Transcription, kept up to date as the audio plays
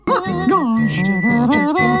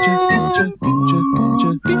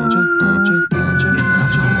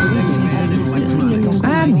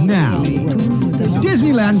And now,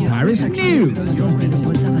 Disneyland Paris news.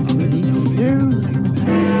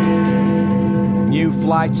 New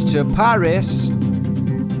flights to Paris.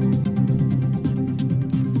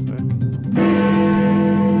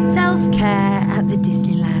 Self-care at the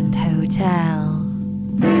Disneyland Hotel.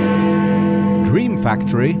 Dream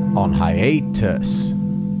Factory on hiatus.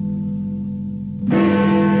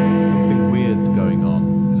 Something weird's going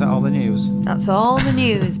on. Is that all the news? That's all the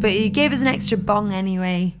news, but you gave us an extra bong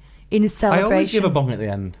anyway in celebration. I always give a bong at the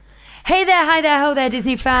end. Hey there, hi there, ho there,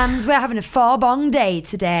 Disney fans. We're having a 4-bong day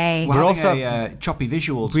today. We're also choppy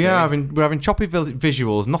visuals. We're having choppy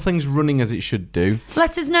visuals. Nothing's running as it should do.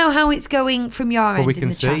 Let us know how it's going from your end we in can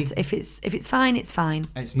the see. chat. If it's fine, it's fine.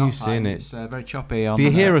 It's not You've fine. seen it. It's very choppy. Do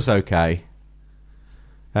you hear us okay?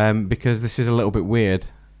 Because this is a little bit weird.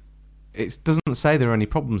 It doesn't say there are any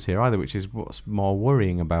problems here either, which is what's more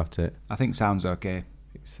worrying about it. I think sounds okay.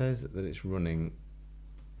 It says that it's running.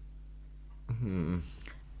 I'm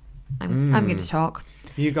going to talk.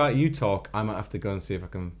 You talk. I might have to go and see if I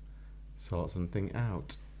can sort something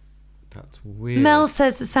out. That's weird. Mel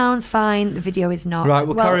says the sound's fine. The video is not. Right,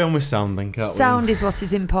 we'll carry on with sound then, can't we? Sound is what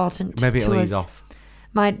is important. Maybe it'll to ease us. off.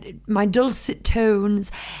 My dulcet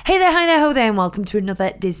tones. Hey there, hi there, ho there, and welcome to another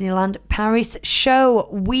Disneyland Paris show.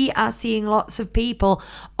 We are seeing lots of people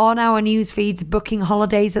on our news feeds booking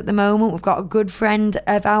holidays at the moment. We've got a good friend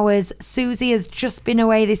of ours, Susie, has just been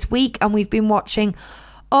away this week, and we've been watching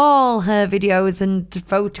all her videos and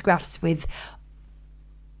photographs with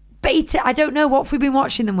I don't know what we've been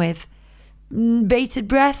watching them with. Bated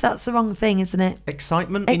breath, that's the wrong thing, isn't it?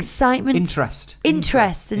 Excitement. Interest and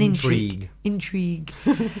intrigue.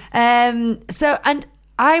 So, and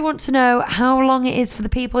I want to know how long it is for the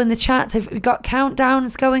people in the chat. Have we got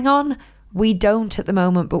countdowns going on? We don't at the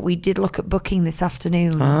moment, but we did look at booking this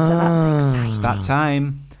afternoon, so that's exciting. It's that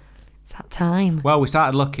time. It's that time. Well, we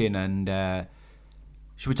started looking, and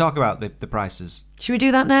should we talk about the prices? Should we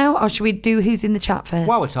do that now, or should we do who's in the chat first?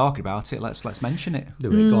 While we're talking about it, let's mention it.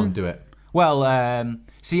 Do it. Go on, do it. Well,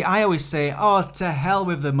 see, I always say, oh, to hell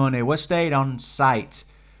with the money. We're staying on site.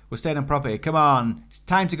 We're staying on property. Come on. It's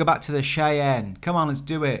time to go back to the Cheyenne. Come on, let's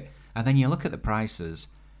do it. And then you look at the prices,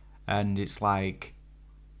 and it's like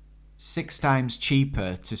 6 times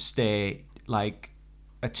cheaper to stay like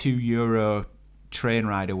a €2 train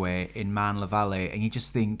ride away in Marne-la-Vallée. And you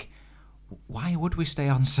just think, why would we stay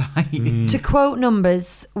on site? To quote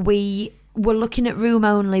numbers, we were looking at room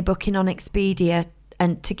only booking on Expedia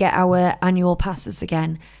and to get our annual passes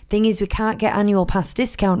again. Thing is, we can't get annual pass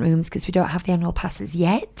discount rooms because we don't have the annual passes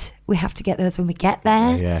yet. We have to get those when we get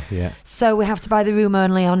there. Yeah. So we have to buy the room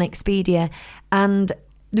only on Expedia. And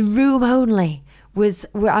the room only was,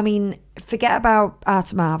 I mean, forget about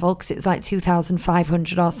Art of Marvel because it was like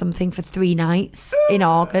 2,500 or something for 3 nights in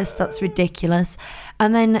August. That's ridiculous.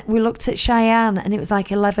 And then we looked at Cheyenne and it was like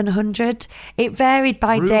 1,100. It varied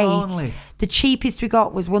by Room date. only. The cheapest we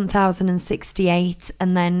got was 1,068,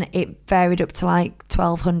 and then it varied up to like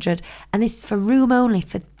 1,200. And this is for room only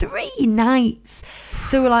for 3 nights.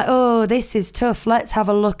 So we're like, oh, this is tough. Let's have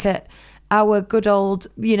a look at our good old,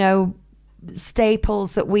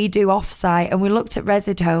 staples that we do off-site. And we looked at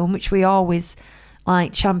Resid Home, which we always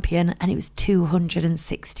like champion, and it was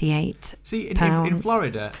 £268. See, in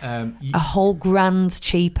Florida, a whole grand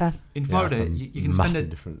cheaper. In Florida, you can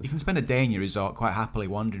spend a day in your resort quite happily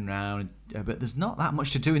wandering around, but there's not that much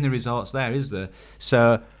to do in the resorts there, is there?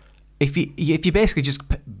 So if you're basically just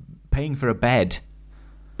paying for a bed,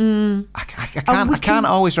 I can't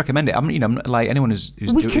always recommend it. I'm not like anyone who's doing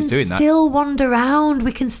that. We can still wander around.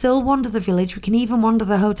 We can still wander the village. We can even wander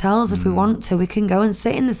the hotels if we want to. We can go and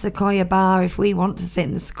sit in the Sequoia Bar if we want to sit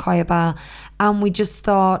in the Sequoia Bar. And we just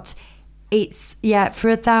thought it's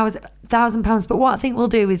for £1,000. But what I think we'll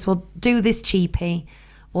do is we'll do this cheapie.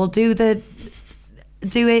 We'll do it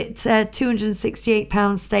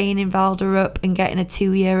 £268 staying in Valderup and getting a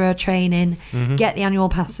 €2 train in, get the annual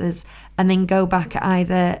passes, and then go back at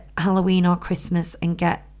either Halloween or Christmas and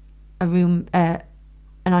get a room, an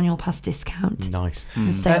annual pass discount. Nice.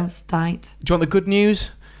 And stay on site. Do you want the good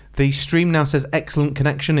news? The stream now says excellent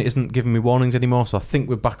connection. It isn't giving me warnings anymore, so I think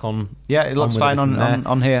we're back on. Yeah, it looks fine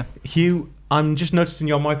on here. Hugh, I'm just noticing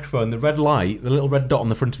your microphone. The red light, the little red dot on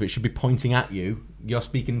the front of it, should be pointing at you. You're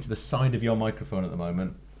speaking into the side of your microphone at the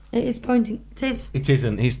moment. It is pointing. It is. It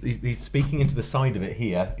isn't. He's speaking into the side of it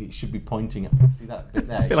here. It should be pointing at. See that bit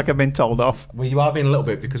there? I feel like I've been told off. Well, you are being a little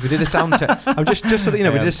bit because we did a sound check. I'm just so that you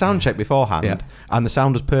know, we did a sound check beforehand, and the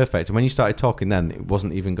sound was perfect. And when you started talking, then it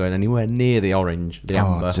wasn't even going anywhere near the orange, the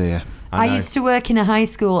amber. Oh dear. I used to work in a high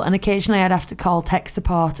school, and occasionally I'd have to call tech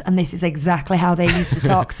support, and this is exactly how they used to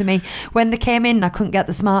talk to me. When they came in, I couldn't get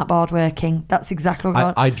the smart board working. That's exactly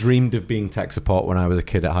what I dreamed of being tech support when I was a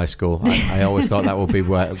kid at high school. I always thought that would be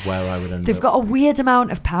where I would end They've up. got a weird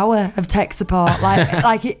amount of power of tech support.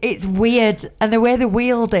 It's weird, and the way they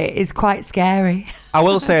wield it is quite scary. I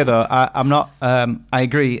will say though, I'm not. I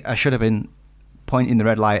agree. I should have been pointing the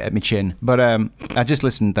red light at my chin, but I just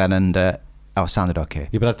listened then, and I sounded okay.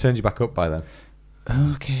 Yeah, but I turned you back up by then.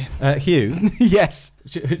 Okay. Hugh? Yes.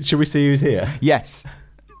 Should we see who's here? Yes.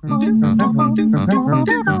 Who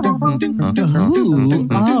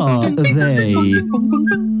are they?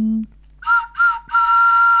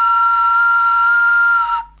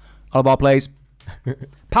 All ball, please.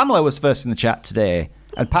 Pamela was first in the chat today,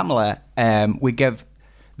 and Pamela, we gave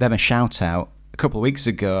them a shout out a couple of weeks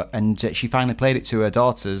ago, and she finally played it to her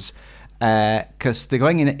daughters because they're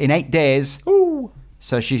going in 8 days. Ooh.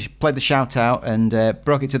 So she played the shout out and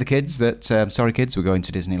broke it to the kids that sorry kids, we're going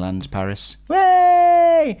to Disneyland Paris.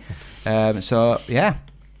 Way! So yeah,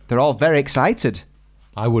 they're all very excited.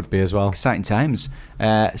 I would be as well. Exciting times.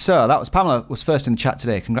 So that was Pamela was first in the chat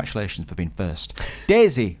today. Congratulations for being first.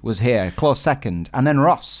 Daisy was here, close second, and then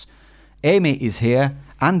Ross. Amy is here,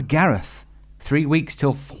 and Gareth. 3 weeks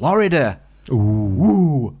till Florida.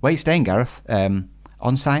 Ooh. Where are you staying, Gareth?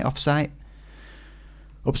 On site, off site?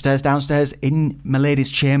 Upstairs, downstairs, in my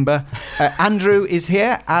lady's chamber. Andrew is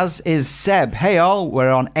here, as is Seb. Hey all,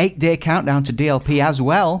 we're on 8-day countdown to DLP as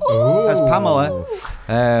well as Pamela.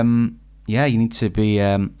 Yeah, you need to be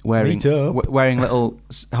wearing little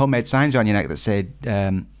homemade signs on your neck that say...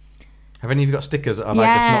 Have any of you got stickers? Have I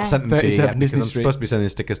just not sent them to you yet? Because I'm Street. supposed to be sending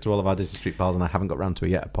stickers to all of our Disney Street pals, and I haven't got round to it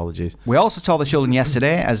yet. Apologies. We also told the children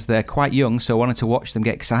yesterday, as they're quite young, so wanted to watch them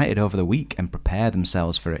get excited over the week and prepare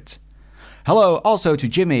themselves for it. Hello also to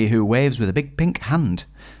Jimmy, who waves with a big pink hand.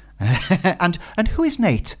 and who is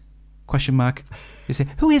Nate? Question mark.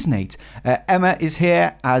 Who is Nate? Emma is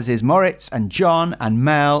here, as is Moritz and John and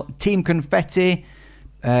Mel. Team Confetti.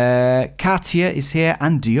 Katia is here,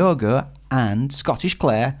 and Diogo and Scottish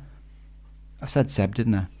Claire. I said Seb,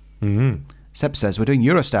 didn't I? Mm-hmm. Seb says, we're doing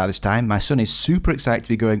Eurostar this time. My son is super excited to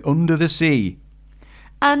be going under the sea.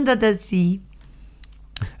 Under the sea.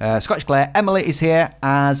 Scottish Claire. Emily is here,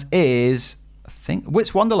 as is, I think,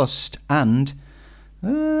 Wits Wanderlust. And,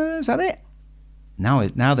 is that it? Now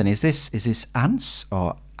then, is this Ance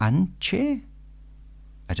or Anche?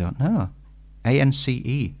 I don't know.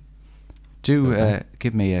 A-N-C-E. Do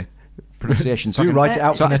give me a pronunciation. Do write it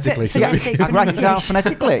out phonetically. I write it down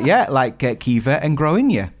phonetically, yeah, like Kiva and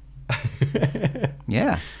Groinia.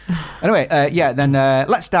 Yeah. Anyway, then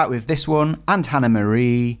let's start with this one and Hannah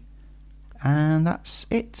Marie. And that's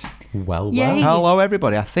it. Well. Hello,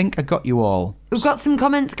 everybody. I think I got you all. We've got some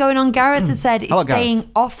comments going on. Gareth has said he's staying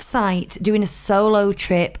off-site, doing a solo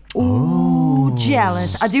trip. Ooh,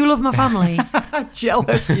 jealous. I do love my family.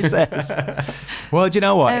 Jealous, she says. Well, do you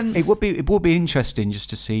know what? It would be interesting just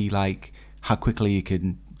to see like how quickly you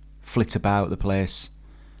can flit about the place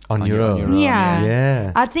on your own.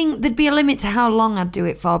 Yeah. I think there'd be a limit to how long I'd do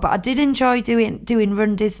it for, but I did enjoy doing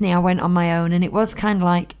Run Disney. I went on my own, and it was kind of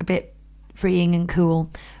like a bit freeing and cool.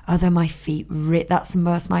 Although my feet that's the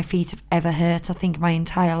most my feet have ever hurt, I think, my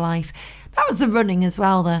entire life. That was the running as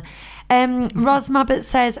well, though. Ros Mabbott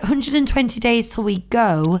says 120 days till we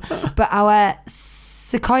go, but our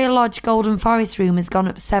Sequoia Lodge Golden Forest room has gone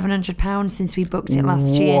up £700 since we booked it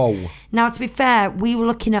last year. Now, to be fair, we were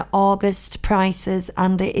looking at August prices,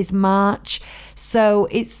 and it is March, so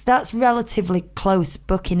that's relatively close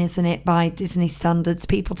booking, isn't it, by Disney standards?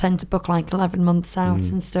 People tend to book like 11 months out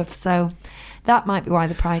and stuff, so that might be why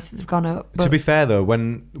the prices have gone up. But to be fair, though,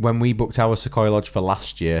 when we booked our Sequoia Lodge for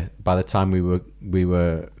last year, by the time we were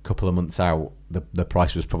a couple of months out, the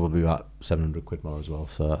price was probably about £700 more as well.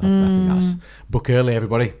 So I think that's book early,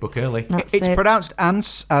 everybody. Book early. It's pronounced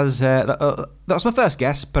Ance, as that was my first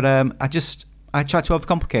guess, but I tried to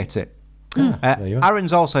overcomplicate it.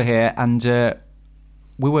 Aaron's also here, and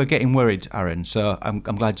we were getting worried, Aaron. So I'm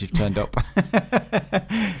glad you've turned up.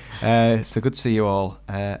 So good to see you all.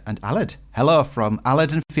 And Aled, hello from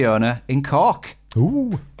Aled and Fiona in Cork.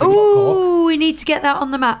 Ooh, we need to get that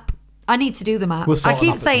on the map. I need to do the map. I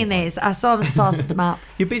keep saying this. I still haven't sorted the map.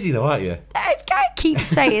 You're busy though, aren't you? I keep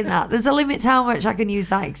saying that. There's a limit to how much I can use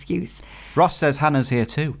that excuse. Ross says Hannah's here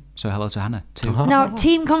too. So hello to Hannah too. Now,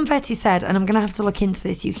 Team Confetti said, and I'm going to have to look into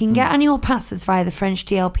this, you can get annual passes via the French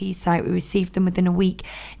DLP site. We received them within a week.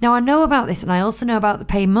 Now, I know about this, and I also know about the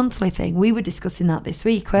pay monthly thing. We were discussing that this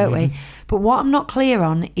week, weren't we? But what I'm not clear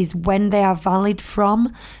on is when they are valid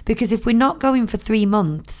from, because if we're not going for 3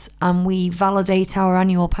 months and we validate our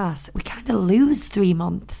annual pass, we kind of lose 3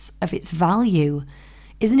 months of its value.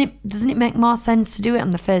 Doesn't it make more sense to do it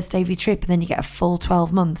on the first day of your trip and then you get a full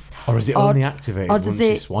 12 months? Or is it only activated once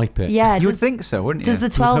you swipe it? Yeah. You would think so, wouldn't you? Does the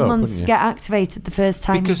 12 months get activated the first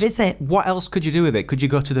time you visit? What else could you do with it? Could you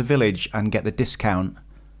go to the village and get the discount,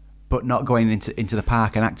 but not going into the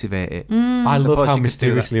park and activate it? I love how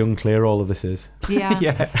mysteriously unclear all of this is. Yeah.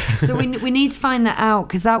 Yeah. So we need to find that out,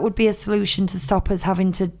 because that would be a solution to stop us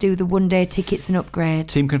having to do the one-day tickets and upgrade.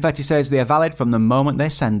 Team Confetti says they are valid from the moment they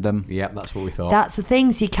send them. Yep, that's what we thought. That's the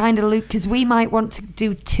thing. So you kind of look, because we might want to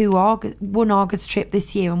do 1 August trip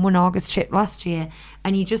this year and 1 August trip last year,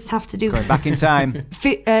 and you just have to do Going back in time. next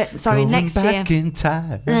year. Back in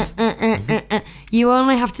time. You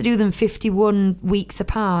only have to do them 51 weeks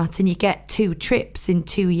apart, and you get 2 trips in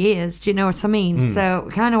 2 years. Do you know what I mean? So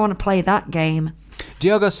we kind of want to play that game.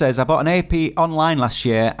 Diogo says, I bought an AP online last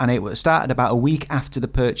year and it started about a week after the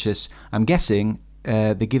purchase. I'm guessing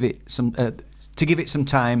they give it some to give it some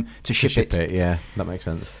time to ship it. Yeah, that makes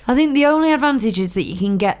sense. I think the only advantage is that you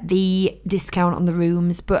can get the discount on the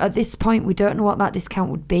rooms, but at this point we don't know what that discount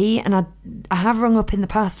would be. And I have rung up in the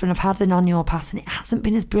past when I've had an annual pass and it hasn't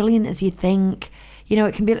been as brilliant as you'd think. You know,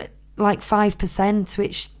 it can be like 5%,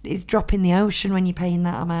 which is dropping the ocean when you're paying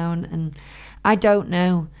that amount. And I don't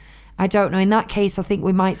know. In that case, I think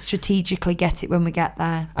we might strategically get it when we get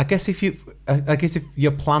there. I guess if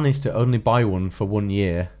your plan is to only buy one for 1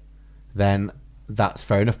 year, then that's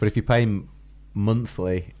fair enough. But if you're paying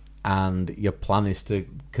monthly and your plan is to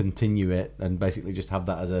continue it and basically just have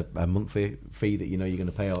that as a monthly fee that you know you're going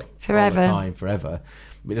to pay all the time forever,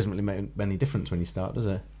 it doesn't really make any difference when you start, does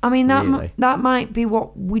it? I mean, that might be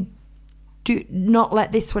what we do. Not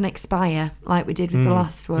let this one expire like we did with the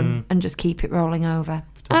last one and just keep it rolling over.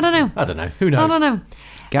 I don't know. Who knows? I don't know.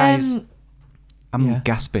 Guys, I'm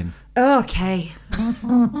gasping. Okay. Hey,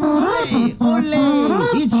 ole,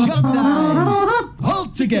 it's showtime. All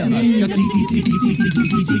together. Your tiki tiki tiki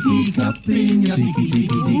tiki tiki cup in your tiki tiki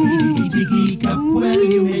tiki tiki cup. Well,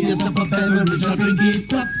 you made yourself a beverage, I'll drink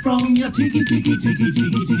it up from your tiki tiki tiki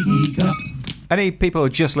tiki tiki cup. Any people who are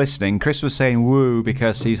just listening, Chris was saying woo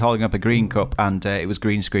because he's holding up a green cup and it was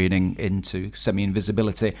green screening into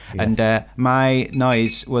semi-invisibility. Yes. And my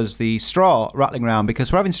noise was the straw rattling around because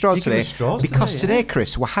we're having straws today. Today,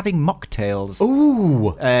 Chris, we're having mocktails.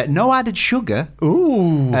 Ooh. No added sugar.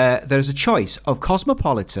 Ooh. There's a choice of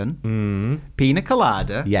Cosmopolitan, Pina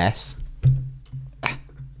Colada. Yes.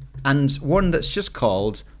 And one that's just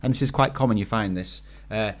called, and this is quite common, you find this,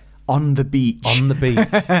 On the Beach. On the beach.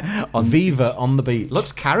 Viva on the beach.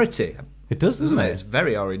 Looks carroty. It does, doesn't it? It's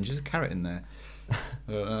very orange. There's a carrot in there.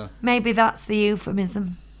 Maybe that's the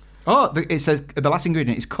euphemism. Oh, it says the last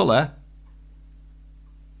ingredient is colour.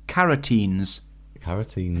 Carotines.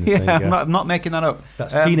 Carotines. Yeah, I'm not making that up.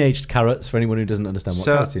 That's teenaged carrots for anyone who doesn't understand what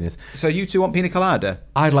carotene is. So you two want Pina Colada?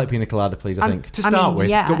 I'd like Pina Colada, please, I think. To start with.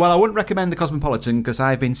 Yeah. Well, I wouldn't recommend the Cosmopolitan because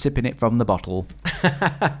I've been sipping it from the bottle.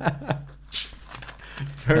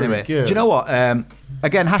 Anyway, good. do you know what?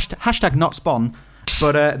 Again, hashtag not spawn,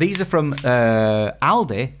 but these are from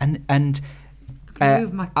Aldi, and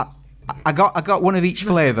I got one of each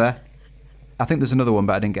flavour. I think there's another one,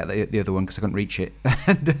 but I didn't get the other one because I couldn't reach it.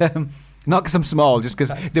 And not because I'm small, just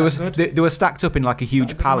because they were stacked up in like a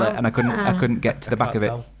huge pallet, and I couldn't get to the back of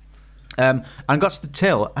it. And got to the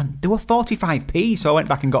till, and they were 45p. So I went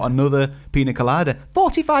back and got another Pina Colada.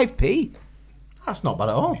 45p. That's not bad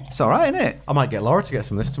at all. It's all right, isn't it? I might get Laura to get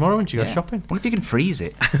some of this tomorrow when she goes shopping. Wonder if you can freeze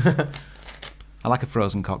it. I like a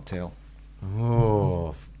frozen cocktail.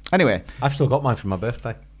 Oh. Anyway, I've still got mine from my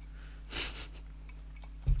birthday.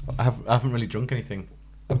 I haven't really drunk anything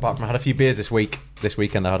apart from I had a few beers this week. This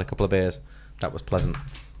weekend I had a couple of beers. That was pleasant.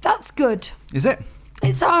 That's good. is it?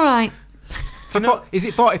 It's all right. Is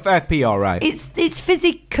it 45p all right? It's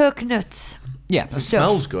fizzy coconuts. Yeah, It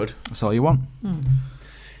smells good. That's all you want.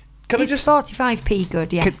 It's 45p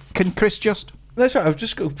good, yes. Can Chris just... That's right. I was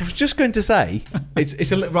just going to say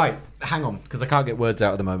it's a right. Hang on, because I can't get words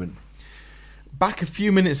out at the moment. Back a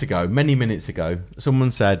few minutes ago, many minutes ago, someone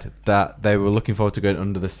said that they were looking forward to going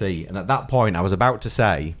under the sea, and at that point, I was about to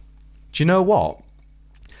say, "Do you know what?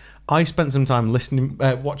 I spent some time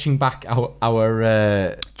watching back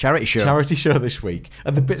our charity show this week,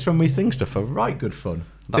 and the bits when we sing stuff are right good fun.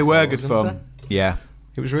 They were good fun. Yeah,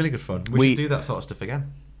 it was really good fun. We should do that sort of stuff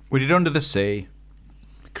again. We did Under the Sea.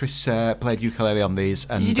 Chris played ukulele on these.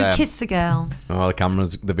 And, Did you do Kiss the Girl? Oh,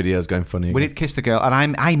 the video's going funny. We did Kiss the Girl,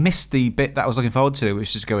 and I missed the bit that I was looking forward to,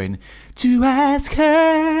 which is going, to ask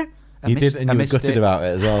her. You were gutted about it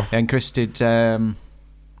as well. And Chris did,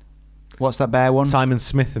 what's that bear one? Simon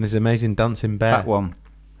Smith and his amazing dancing bear. That one.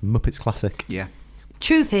 Muppets classic. Yeah.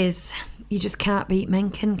 Truth is, you just can't beat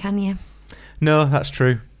Mencken, can you? No, that's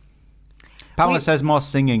true. Pamela says more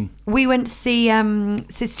singing. We went to see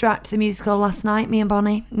Sister Act the musical last night, me and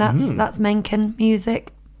Bonnie. That's Mencken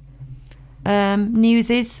music.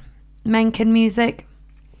 Newsies, Mencken music.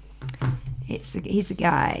 He's a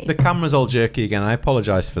guy. The camera's all jerky again. I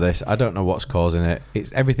apologise for this. I don't know what's causing it.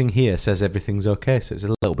 It's everything here says everything's okay, so it's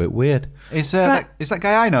a little bit weird. Is that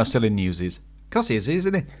guy I know still in Newsies? Of course he is,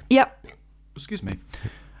 isn't he? Yep. Excuse me.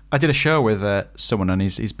 I did a show with someone, and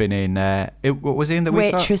he's been in. What was he in that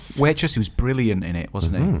we Waitress. saw? Waitress. He was brilliant in it,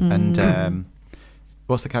 wasn't he? And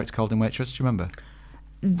what's the character called in Waitress? Do you remember?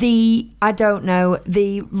 I don't know,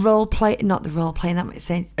 the role play, not the role playing, that makes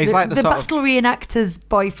sense. He's like the sort battle reenactor's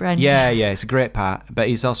boyfriend. Yeah, it's a great part, but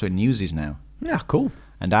he's also in Newsies now. Yeah, cool.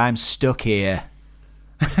 And I'm stuck here.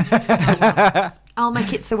 I'll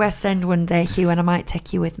make it to the West End one day, Hugh, and I might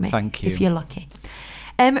take you with me. Thank you. If you're lucky.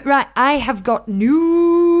 Right, I have got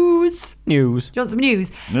news. Do you want some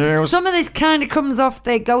news? Some of this kind of comes off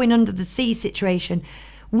the going under the sea situation.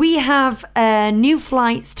 We have new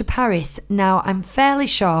flights to Paris. Now, I'm fairly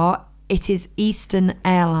sure it is Eastern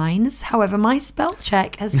Airlines. However, my spell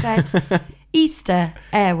check has said Easter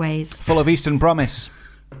Airways. Full of Eastern promise.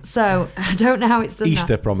 So, I don't know how it's done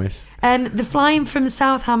Easter that. promise. They're flying from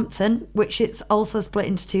Southampton, which it's also split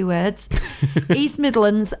into two words, East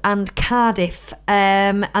Midlands and Cardiff.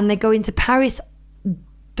 And they're going to Paris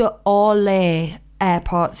d'Orly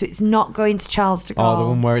Airport, so it's not going to Charles de Gaulle. Oh, the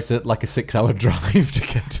one where it's like a 6-hour drive to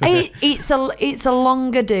get to It's a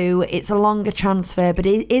longer it's a longer transfer, but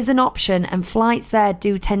it is an option, and flights there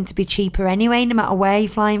do tend to be cheaper anyway, no matter where you're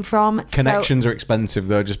flying from. Connections are expensive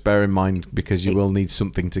though, just bear in mind, because you will need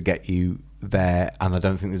something to get you there, and I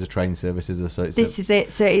don't think there's a train service, is there? So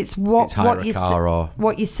it's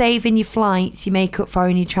what you save in your flights, you make up for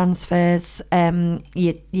in your transfers,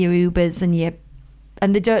 your Ubers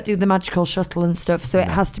and they don't do the magical shuttle and stuff, so it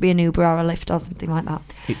has to be an Uber or a Lyft or something like that.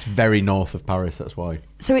 It's very north of Paris, that's why.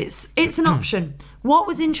 So it's an option. What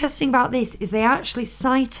was interesting about this is they actually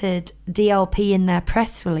cited DLP in their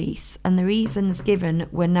press release, and the reasons given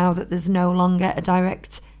were now that there's no longer a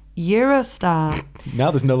direct Eurostar. Now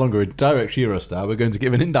there's no longer a direct Eurostar, we're going to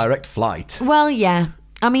give an indirect flight. Well, yeah.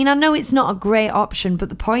 I mean, I know it's not a great option, but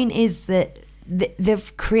the point is that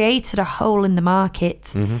they've created a hole in the market.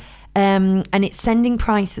 Mm-hmm. And it's sending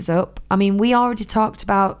prices up. I mean, we already talked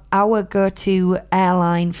about our go-to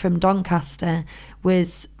airline from Doncaster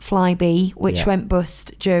was Flybe, which went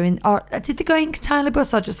bust during... Or did they go entirely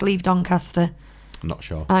bust or just leave Doncaster? I'm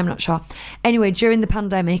not sure. Anyway, during the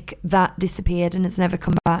pandemic, that disappeared and has never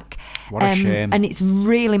come back. What a shame. And it's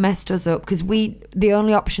really messed us up, because the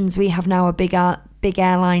only options we have now are big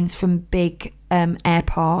airlines from big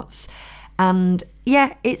airports. And...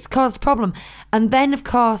 yeah, it's caused a problem. And then, of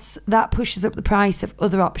course, that pushes up the price of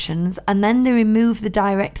other options. And then they remove the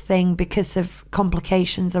direct thing because of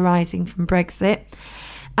complications arising from Brexit.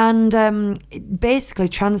 And basically,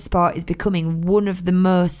 transport is becoming one of the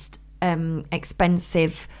most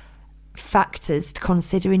expensive factors to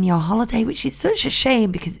consider in your holiday, which is such a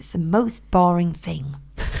shame because it's the most boring thing.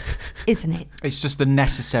 Isn't it? It's just the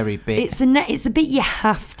necessary bit. It's the bit you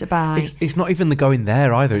have to buy. It's not even the going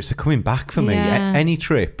there either. It's the coming back for me. Any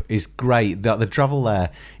trip is great. The travel there,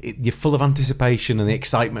 you're full of anticipation and the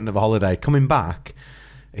excitement of a holiday. Coming back,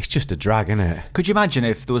 it's just a drag, isn't it? Could you imagine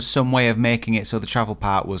if there was some way of making it so the travel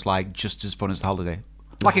part was like just as fun as the holiday?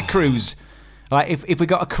 Like a cruise. Like if we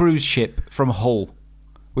got a cruise ship from Hull,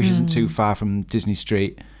 which isn't too far from Disney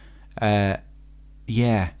Street,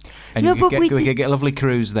 yeah. And we could get a lovely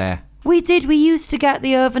cruise there. We did. We used to get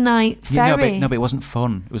the overnight ferry. No, but it wasn't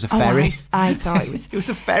fun. It was a ferry. I thought it was. It was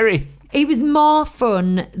a ferry. It was more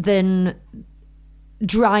fun than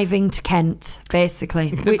driving to Kent, basically.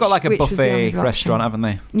 They've got like a buffet restaurant, haven't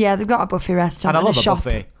they? Yeah, they've got a buffet restaurant. And I love a shop.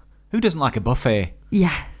 buffet. Who doesn't like a buffet?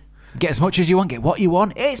 Yeah. Get as much as you want, get what you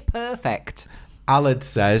want. It's perfect. Alad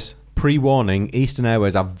says, pre-warning, Eastern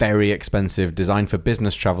Airways are very expensive, designed for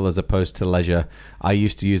business travel as opposed to leisure. I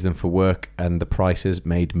used to use them for work, and the prices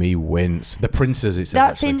made me wince. The Princes, it's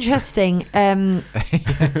That's interesting. I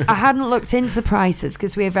hadn't looked into the prices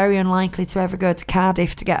because we're very unlikely to ever go to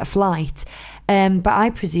Cardiff to get a flight. But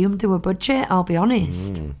I presumed they were budget, I'll be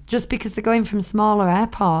honest. Just because they're going from smaller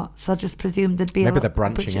airports, I just presumed there'd be maybe they're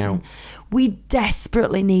branching out. We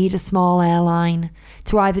desperately need a small airline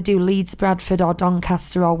to either do Leeds, Bradford or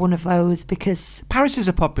Doncaster or one of those, because Paris is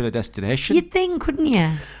a popular destination. you'd think, wouldn't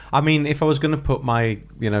you? I mean, if I was going to put my,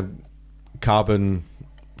 carbon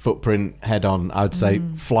footprint head on, I'd say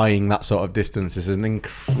flying that sort of distance is an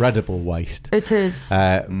incredible waste. It is.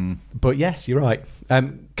 But yes, you're right.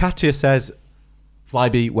 Katya says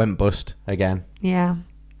Flybe went bust again. Yeah.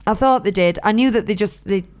 I thought they did. I knew that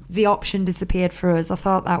the option disappeared for us. I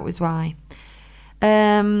thought that was why.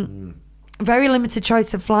 Very limited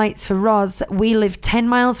choice of flights for Roz. We live 10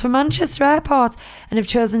 miles from Manchester Airport and have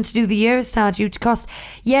chosen to do the Eurostar due to cost.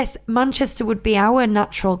 Yes, Manchester would be our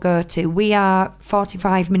natural go-to. We are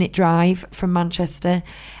 45-minute drive from Manchester,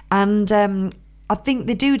 and I think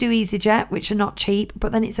they do EasyJet, which are not cheap,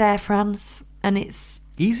 but then it's Air France, and it's...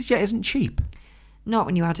 EasyJet isn't cheap. Not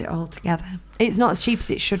when you add it all together. It's not as cheap as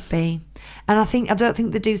it should be. And I don't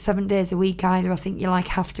think they do 7 days a week either. I think you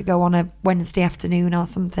have to go on a Wednesday afternoon or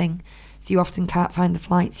something. So you often can't find the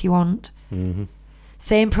flights you want. Mm-hmm.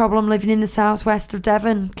 Same problem living in the southwest of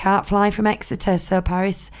Devon. Can't fly from Exeter, so to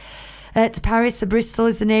Paris, so Bristol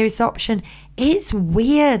is the nearest option. It's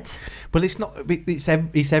weird. Well, it's not.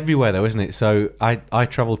 It's everywhere though, isn't it? So I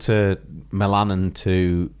travel to Milan and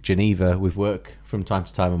to Geneva with work from time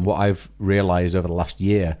to time, and what I've realised over the last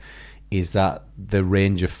year is that the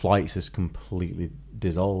range of flights has completely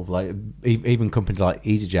dissolved. Like even companies like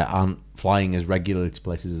EasyJet aren't flying as regularly to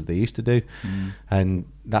places as they used to do, and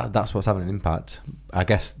that's what's having an impact. I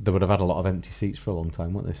guess they would have had a lot of empty seats for a long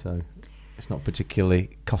time, wouldn't they? So it's not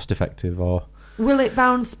particularly cost effective. Or will it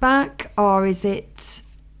bounce back, or is it,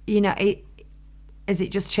 has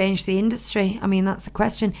it just changed the industry? I mean, that's the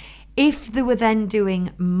question. If they were then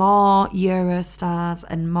doing more Eurostars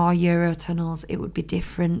and more Eurotunnels, it would be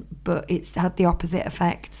different, but it's had the opposite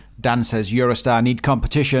effect. Dan says Eurostar need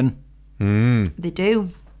competition. They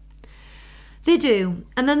do. They do.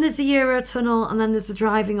 And then there's the Eurotunnel, and then there's the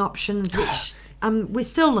driving options, which we're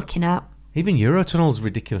still looking at. even Eurotunnel's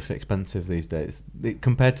ridiculously expensive these days.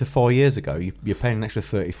 Compared to 4 years ago, you're paying an extra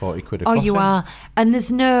 30-40 quid a crossing. Oh, you are. And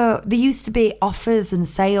there used to be offers and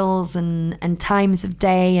sales and times of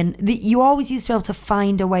day, and you always used to be able to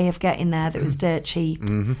find a way of getting there that was dirt cheap,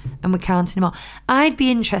 and we can't anymore. I'd be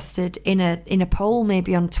interested in a poll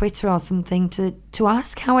maybe on Twitter or something to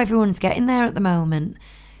ask how everyone's getting there at the moment.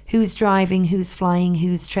 Who's driving, who's flying,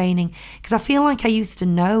 who's training? Because I feel like I used to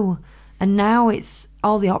know, and now it's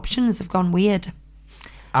all the options have gone weird.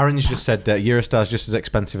 Aaron's just said that Eurostar's just as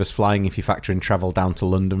expensive as flying if you factor in travel down to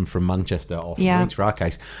London from Manchester or from Leeds for our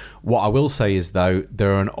case. What I will say is, though,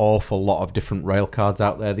 there are an awful lot of different rail cards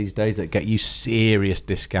out there these days that get you serious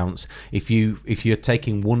discounts. If you're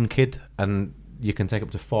taking one kid, and you can take up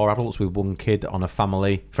to 4 adults with one kid on a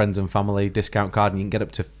friends and family discount card, and you can get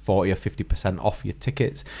up to 40 or 50% off your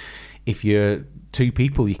tickets. If you're 2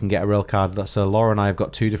 people, you can get a rail card. So Laura and I have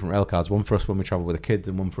got 2 different rail cards, one for us when we travel with the kids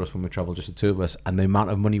and one for us when we travel just the 2 of us. And the amount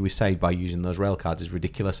of money we save by using those rail cards is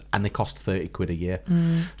ridiculous, and they cost 30 quid a year.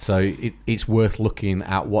 So it's worth looking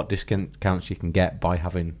at what discounts you can get by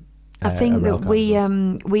having I think that we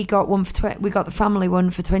got one we got the family one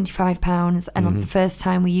for £25, and on the first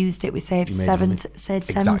time we used it, we saved 70.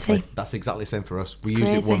 Exactly. That's exactly the same for us. We used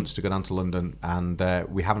crazy. it once to go down to London, and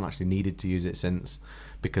we haven't actually needed to use it since,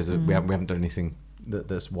 because we haven't done anything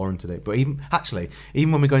that's warranted it. But even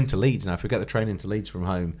when we go into Leeds now, if we get the train into Leeds from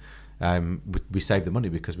home, we save the money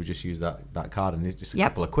because we just use that card, and it's just a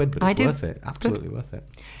couple of quid, but it's worth it. Absolutely worth it.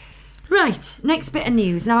 Right, next bit of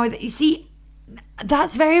news. Now, you see,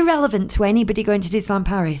 that's very relevant to anybody going to Disneyland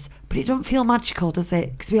Paris, but it don't feel magical, does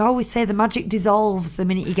it? Because we always say the magic dissolves the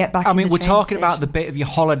minute you get back. I mean, we're talking about the bit of your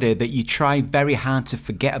holiday that you try very hard to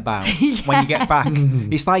forget about when you get back.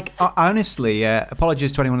 It's like, honestly,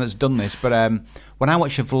 apologies to anyone that's done this, but when I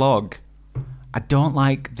watch a vlog, I don't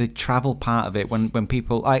like the travel part of it. When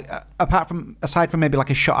people, like, aside from maybe like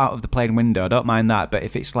a shot out of the plane window, I don't mind that. But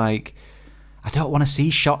if it's like, I don't want to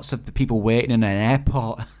see shots of the people waiting in an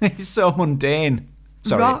airport. It's so mundane.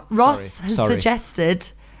 Ross has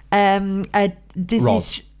suggested a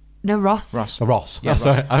Disney... No, Ross. Ross. Yeah,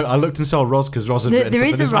 Sorry, I looked and saw Roz because Roz had written There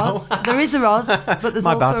is a something as Ross. well. There is a Ross, but there's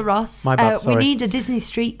My also bad. a Ross. My bad, We sorry. need a Disney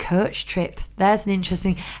Street coach trip. There's an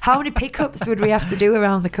interesting. How many pickups would we have to do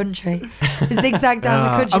around the country? Zigzag down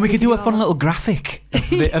the country. And we could do a picking fun all little graphic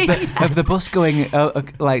of the bus going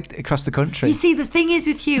like across the country. You see, the thing is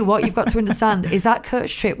with you, what you've got to understand is that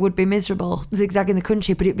coach trip would be miserable, zigzagging the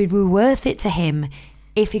country, but it would be worth it to him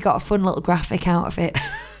if he got a fun little graphic out of it.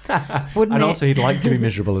 Wouldn't And it? also, he'd like to be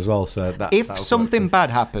miserable as well. So that If that'll something work. bad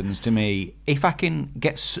happens to me, if I can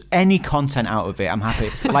get any content out of it, I'm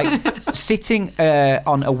happy. Like sitting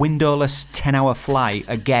on a windowless 10-hour flight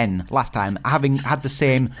again last time, having had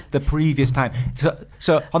the previous time.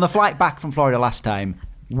 So on the flight back from Florida last time,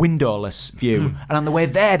 windowless view. And on the way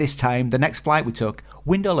there this time, the next flight we took,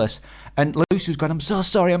 windowless. And Lucy was going, I'm so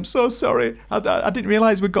sorry. I didn't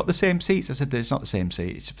realise we'd got the same seats. I said, it's not the same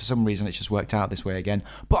seat. For some reason, it's just worked out this way again.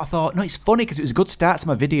 But I thought, no, it's funny because it was a good start to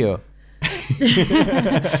my video.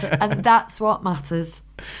 And that's what matters.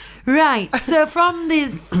 Right, so from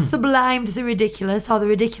this sublime to the ridiculous, or the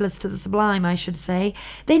ridiculous to the sublime, I should say,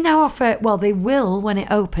 they now offer, well, they will, when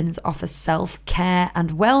it opens, offer self-care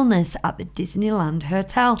and wellness at the Disneyland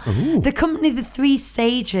Hotel. The company, the Three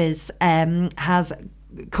Sages, has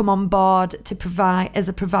come on board to provide as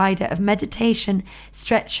a provider of meditation,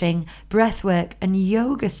 stretching, breathwork, and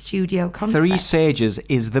yoga studio concepts. Three Sages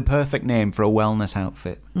is the perfect name for a wellness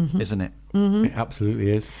outfit, isn't it? It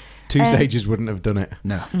absolutely is. Two sages wouldn't have done it.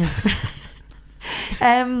 No.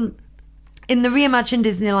 In the reimagined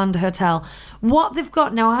Disneyland Hotel, what they've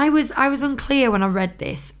got now, I was unclear when I read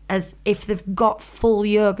this as if they've got full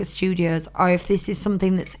yoga studios or if this is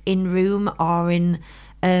something that's in room or in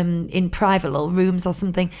private little rooms or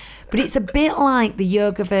something. But it's a bit like the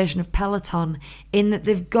yoga version of Peloton in that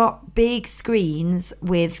they've got big screens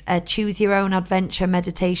with choose your own adventure,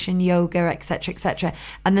 meditation, yoga, etc.,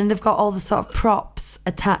 and then they've got all the sort of props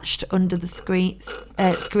attached under the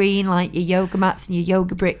screen, like your yoga mats and your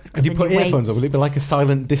yoga bricks. And you put your earphones on, weights. will it be like a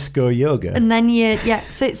silent disco yoga? And then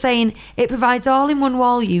so it's saying it provides all-in-one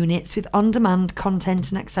wall units with on-demand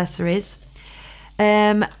content and accessories.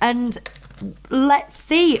 And let's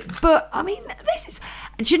see. But I mean,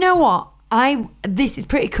 do you know what? This is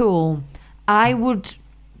pretty cool. I would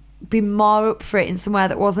be more up for it in somewhere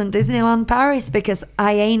that wasn't Disneyland Paris because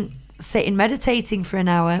I ain't sitting meditating for an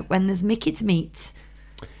hour when there's Mickey to meet.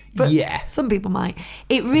 But yeah, some people might.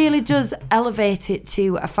 It really does elevate it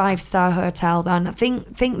to a 5-star hotel, though. And I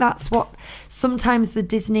think that's what sometimes the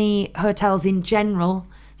Disney hotels in general,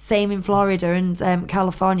 same in Florida and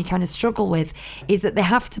California, kind of struggle with, is that they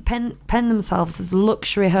have to pen themselves as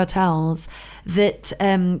luxury hotels that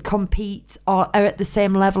compete or are at the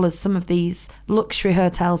same level as some of these luxury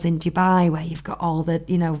hotels in Dubai, where you've got all the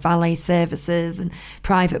valet services and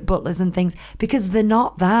private butlers and things, because they're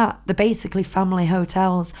not that. They're basically family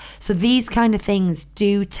hotels. So these kind of things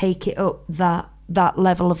do take it up that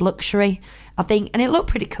level of luxury, I think, and it looked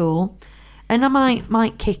pretty cool. And I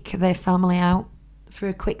might kick their family out for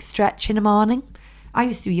a quick stretch in the morning. I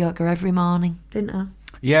used to do yoga every morning, didn't I?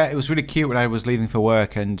 Yeah, it was really cute when I was leaving for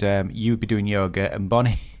work and you would be doing yoga and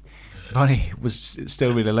Bonnie was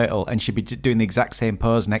still really little and she'd be doing the exact same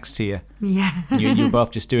pose next to you. Yeah. And you were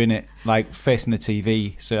both just doing it like facing the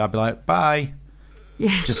TV. So I'd be like, bye.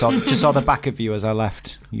 Yeah. Just saw the back of you as I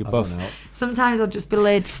left. You both. Sometimes I'd just be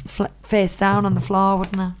laid face down on the floor,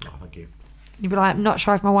 wouldn't I? Oh, thank you. You'd be like, I'm not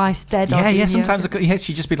sure if my wife's dead or Yeah. doing Sometimes yoga.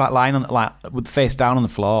 she'd just be like lying on with face down on the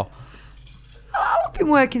floor. I've been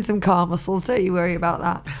working some core muscles, don't you worry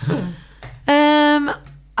about that.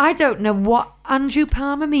 I don't know what Andrew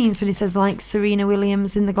Palmer means when he says like Serena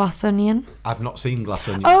Williams in The Glass Onion. I've not seen Glass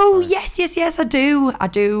Onion. Oh, yes, I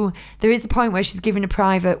do. There is a point where she's giving a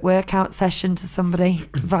private workout session to somebody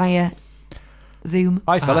via Zoom.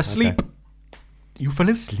 I fell okay. asleep. You fell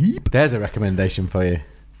asleep? There's a recommendation for you.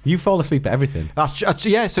 You fall asleep at everything. That's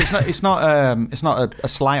yeah. So it's not a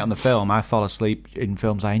slight on the film. I fall asleep in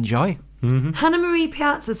films I enjoy. Mm-hmm. Hannah Marie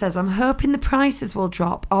Piazza says, I'm hoping the prices will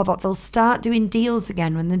drop or that they'll start doing deals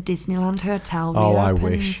again when the Disneyland Hotel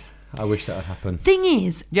reopens. I wish that would happen. Thing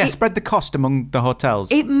is, Yeah, spread the cost among the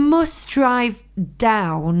hotels. it must drive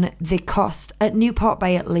down the cost at Newport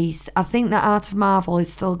Bay at least. I think that Art of Marvel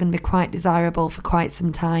is still going to be quite desirable for quite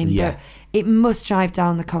some time. Yeah. But it must drive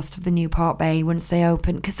down the cost of the Newport Bay once they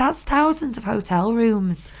open, because that's thousands of hotel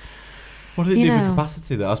rooms. What did it You do for know.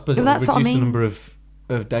 capacity though? I suppose Well, it will that's what I reduce the mean. number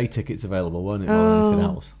of day tickets available, won't it, more than anything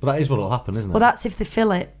else? But that is what will happen, isn't it? Well, that's if they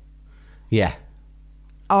fill it, yeah.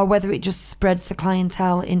 or whether it just spreads the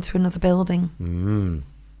clientele into another building. Well,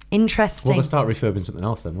 Interesting. they'll start refurbing something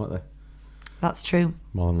else then, won't they? That's true.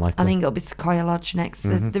 More than likely. I think it'll be Sequoia Lodge next.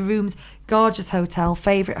 The rooms, gorgeous hotel,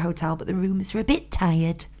 favourite hotel, but the rooms are a bit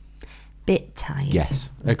tired. Yes,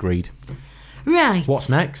 agreed. Right. What's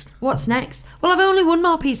next? Well, I've only one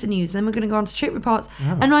more piece of news, then we're going to go on to trip reports.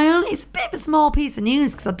 Oh. And it's a bit of a small piece of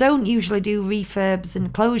news because I don't usually do refurbs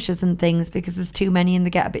and closures and things because there's too many and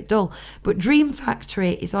they get a bit dull. But Dream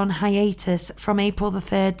Factory is on hiatus from April the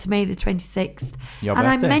 3rd to May the 26th. Your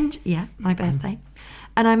birthday? Yeah, my birthday.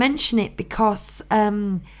 And I mention it because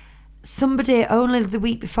somebody only the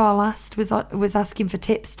week before last was asking for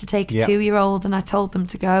tips to take a 2-year-old, and I told them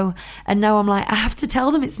to go. And now I'm like, I have to tell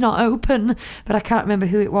them it's not open, but I can't remember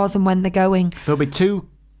who it was and when they're going. There'll be 2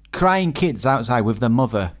 crying kids outside with their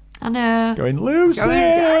mother. I know. Going, Lucy!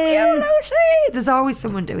 Damn you, Lucy! There's always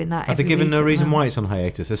someone doing that. Have they given no reason why it's on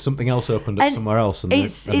hiatus? Has something else opened up somewhere else? And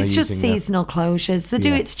it's just seasonal closures. They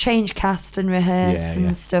do it's change cast and rehearse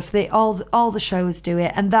and stuff. They all the shows do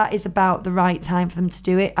it, and that is about the right time for them to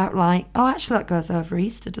do it. Actually that goes over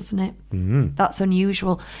Easter, doesn't it? Mm-hmm. That's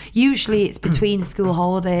unusual. Usually it's between school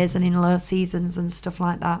holidays and in low seasons and stuff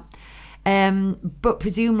like that. But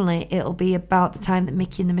presumably it'll be about the time that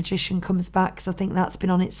Mickey and the Magician comes back, because I think that's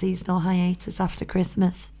been on its seasonal hiatus after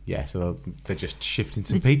Christmas. Yeah, so they're just shifting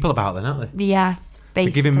some people about then, aren't they? Yeah, basically.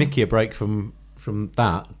 They're giving Mickey a break from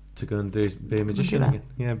that to go and be a magician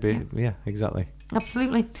again. Yeah, exactly.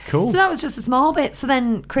 Absolutely. Cool. So that was just a small bit. So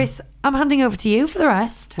then, Chris, I'm handing over to you for the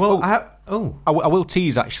rest. Well, I will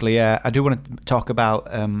tease, actually. I do want to talk about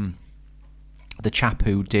the chap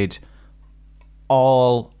who did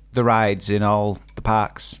all the rides in all the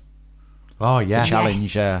parks. Oh, yeah. The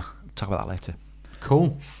challenge. Yes. Talk about that later.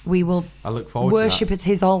 Cool. We will I look forward worship to at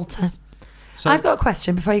his altar. So, I've got a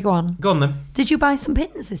question before you go on. Go on then. Did you buy some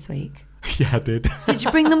pins this week? Yeah, I did. Did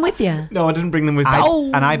you bring them with you? No, I didn't bring them with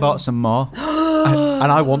me. And I bought some more.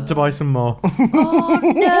 And I want to buy some more. Oh,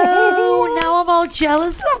 no. Now I'm all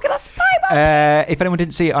jealous and I'm going to have to buy more. If anyone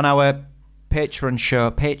didn't see it on our Patreon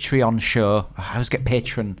show, I always get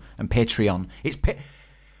Patron and Patreon.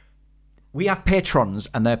 We have patrons,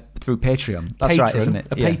 and they're through Patreon. That's right, isn't it?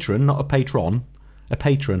 Patron, not a patron. A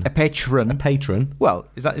patron. A patron. A patron. Well,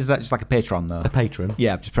 is that just like a patron, though? A patron.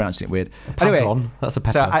 Yeah, I'm just pronouncing it weird. Anyway, that's a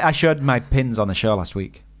pepper. So I showed my pins on the show last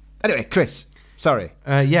week. Anyway, Chris, sorry.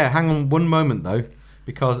 Yeah, hang on one moment, though,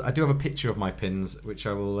 because I do have a picture of my pins, which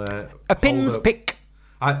I will... a pins pick.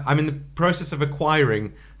 I'm in the process of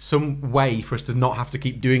acquiring some way for us to not have to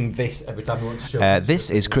keep doing this every time we want to show this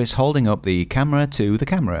is Chris holding up the camera to the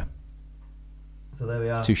camera. So there we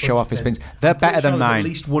are. To show off his pins. They're better than mine. There's at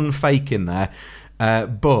least one fake in there.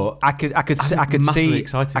 But I could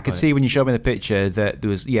see when you showed me the picture that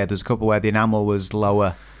there was a couple where the enamel was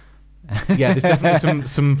lower. Yeah, there's definitely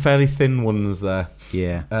some fairly thin ones there.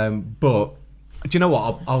 Yeah. But do you know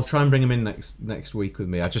what? I'll try and bring them in next week with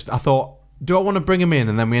me. I thought, do I want to bring them in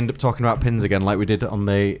and then we end up talking about pins again like we did on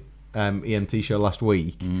the EMT show last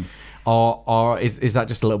week? Or is that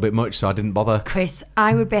just a little bit much, so I didn't bother? Chris,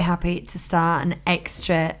 I would be happy to start an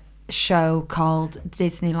extra show called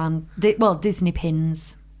Disney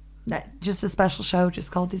Pins. Just a special show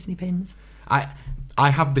just called Disney Pins. I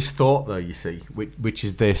have this thought though, you see, which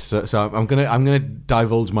is this. So I'm gonna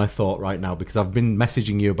divulge my thought right now because I've been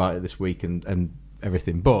messaging you about it this week and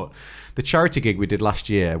everything. But the charity gig we did last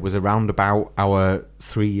year was around about our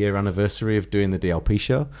 3-year anniversary of doing the DLP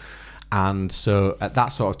show, and so at that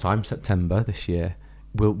sort of time, September this year,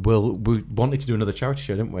 we wanted to do another charity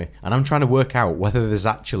show, didn't we? And I'm trying to work out whether there's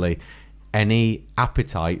actually any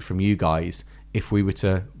appetite from you guys if we were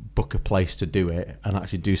to book a place to do it and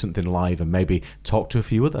actually do something live and maybe talk to a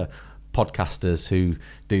few other podcasters who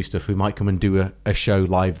do stuff. We might come and do a show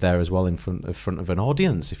live there as well in front of an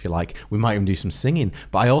audience, if you like. We might even do some singing.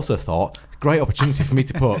 But I also thought, great opportunity for me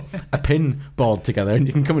to put a pin board together and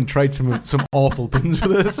you can come and trade some awful pins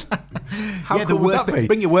with us. How cool would that be?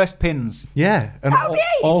 Bring your worst pins. Yeah, an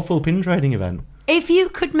awful pin trading event. If you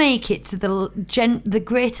could make it to the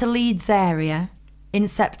Greater Leeds area in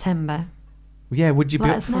September... Yeah, would you be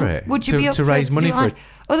up for it? Would you be up to for raise it? money for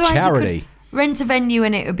a charity? You could rent a venue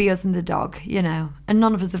and it would be us and the dog, and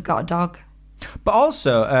none of us have got a dog. But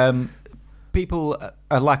also, people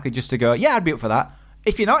are likely just to go, yeah, I'd be up for that.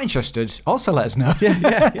 If you're not interested, also let us know.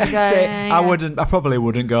 I probably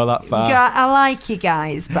wouldn't go that far. I like you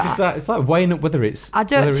guys, but it's like weighing up whether it's. I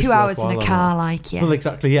do it 2 hours in a car, like you. Well,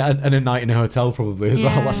 exactly, yeah, and a night in a hotel probably as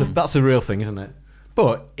well. That's a real thing, isn't it?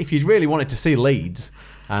 But if you really wanted to see Leeds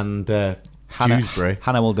and Dewsbury,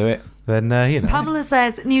 Hannah will do it. Then Pamela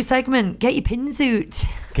says, new segment, get your pins out.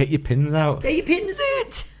 Get your pins out. Get your pins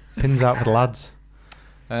out. Pins out for the lads.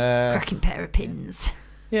 Cracking pair of pins.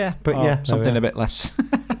 Yeah, but something a bit less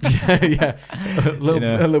yeah. A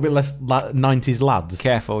little bit less 90s lads.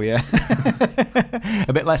 Careful, yeah.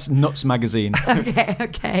 A bit less Nuts magazine.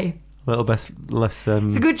 Okay. A little bit less.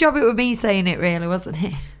 It's a good job it was me saying it, really, wasn't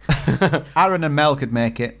it? Aaron and Mel could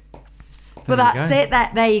make it. Well, that's it.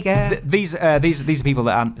 There you go. These are people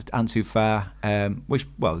that aren't too far, which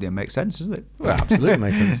makes sense, doesn't it? Well, absolutely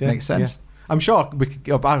makes sense. Yeah. Makes sense. Yeah. I'm sure we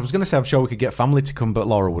could. I was going to say I'm sure we could get family to come, but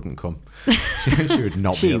Laura wouldn't come. She would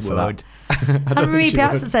not be up for that. Anna Marie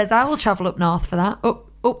Piazza says, "I will travel up north for that.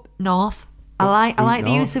 Up north. I like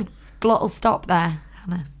the use of glottal stop there,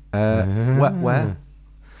 Hannah.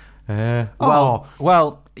 Where?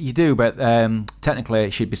 Well, you do, but technically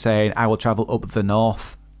she'd be saying, "I will travel up the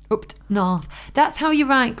north." Up north. That's how you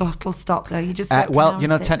write glottal stop, though. You just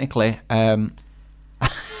technically,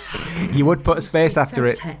 you would put a space after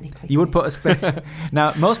it. You would put a space.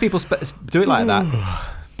 Now, most people do it like that,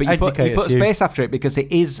 but you put a space after it because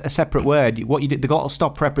it is a separate word. What you do, the glottal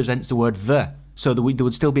stop represents the word "the," so there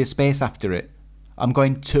would still be a space after it. I'm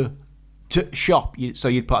going to shop, so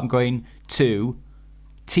you'd put I'm going to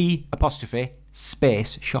T'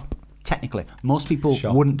 space shop. Technically, most people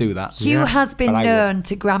wouldn't do that. Hugh has been known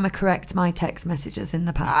to grammar correct my text messages in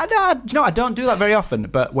the past. I don't do that very often,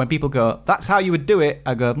 but when people go, "That's how you would do it,"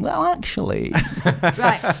 I go, "Well, actually."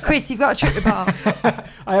 Right, Chris, you've got a trip report.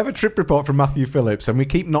 I have a trip report from Matthew Phillips, and we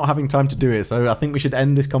keep not having time to do it, so I think we should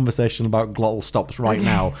end this conversation about glottal stops right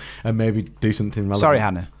now and maybe do something relevant. Sorry,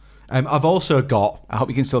 Hannah. I've also got... I hope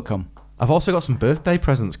you can still come. I've also got some birthday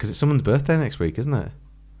presents, because it's someone's birthday next week, isn't it?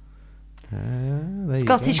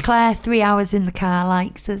 Scottish Claire, 3 hours in the car,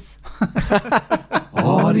 likes us. Can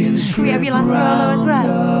we have your last Rolo as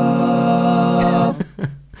well?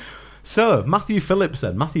 So, Matthew Phillips,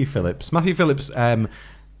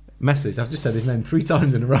 message. I've just said his name 3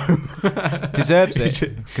 times in a row. Deserves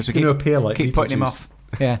it, because we keep putting him off.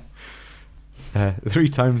 Yeah. 3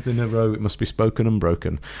 times in a row, it must be spoken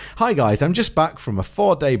unbroken. Hi guys, I'm just back from a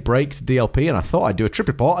 4-day break to DLP and I thought I'd do a trip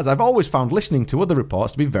report, as I've always found listening to other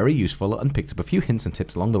reports to be very useful and picked up a few hints and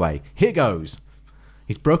tips along the way. Here goes.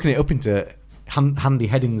 He's broken it up into handy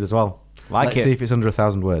headings as well. Let's see if it's under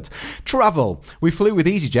 1,000 words. Travel. We flew with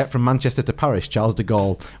EasyJet from Manchester to Paris, Charles de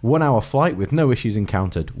Gaulle. 1-hour flight with no issues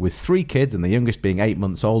encountered. With 3 kids and the youngest being 8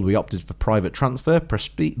 months old, we opted for private transfer,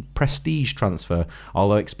 prestige transfer.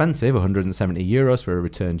 Although expensive, €170 for a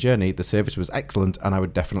return journey, the service was excellent and I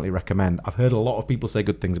would definitely recommend. I've heard a lot of people say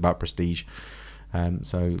good things about Prestige,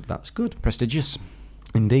 so that's good. Prestigious.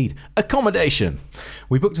 Indeed. Accommodation.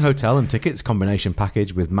 We booked a hotel and tickets combination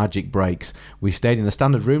package with magic breaks. We stayed in a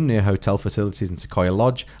standard room near hotel facilities in Sequoia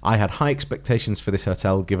Lodge. I had high expectations for this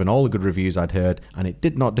hotel given all the good reviews I'd heard, and it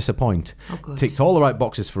did not disappoint. Ticked all the right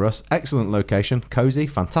boxes for us. Excellent location, cosy,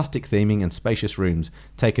 fantastic theming and spacious rooms.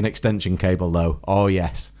 Take an extension cable though. Oh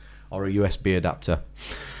yes. Or a USB adapter.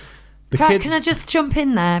 Can I just jump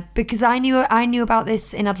in there? Because I knew about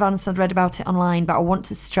this in advance. I'd read about it online, but I want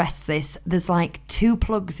to stress this. There's like 2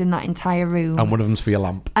 plugs in that entire room. And one of them's for your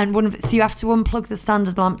lamp. So you have to unplug the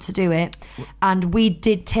standard lamp to do it. And we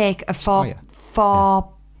did take a 4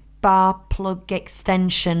 bar plug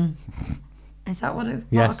extension. Is that what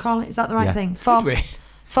I call it? Is that the right thing? 4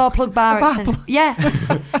 plug bar extension. Yeah.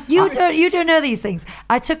 You don't know these things.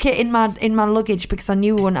 I took it in my luggage because I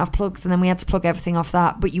knew we wouldn't have plugs, and then we had to plug everything off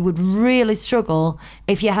that. But you would really struggle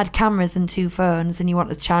if you had cameras and 2 phones and you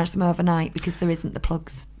want to charge them overnight because there isn't the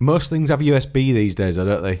plugs. Most things have USB these days,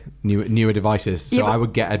 don't they? Newer devices. So I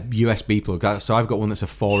would get a USB plug. So I've got one that's a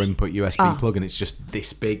 4-input USB plug, and it's just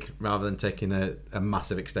this big rather than taking a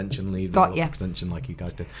massive extension lead. Extension like you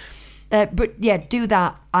guys did. But yeah, do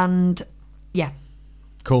that, and yeah.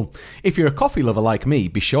 Cool. If you're a coffee lover like me,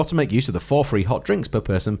 be sure to make use of the 4 free hot drinks per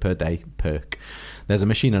person per day perk. There's a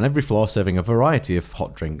machine on every floor serving a variety of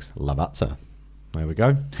hot drinks. Lavazza. There we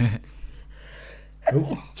go.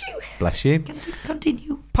 Bless you.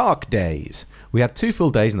 Continue. Park days. We had 2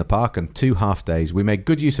 full days in the park and 2 half days. We made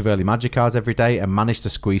good use of early magic hours every day and managed to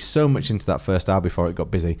squeeze so much into that first hour before it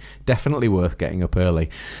got busy. Definitely worth getting up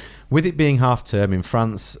early. With it being half term in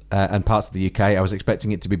France and parts of the UK, I was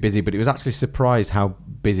expecting it to be busy, but it was actually surprised how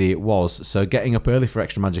busy it was. So getting up early for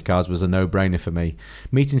extra magic hours was a no-brainer for me.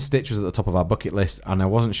 Meeting Stitch was at the top of our bucket list, and I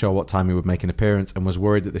wasn't sure what time he would make an appearance and was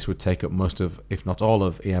worried that this would take up most of, if not all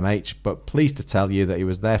of, EMH, but pleased to tell you that he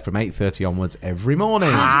was there from 8:30 onwards every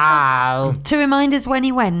morning. Wow. To remind us when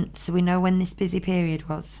he went, so we know when this busy period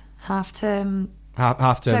was. Half term?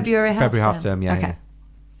 Half term. February half term, yeah. Okay. Yeah.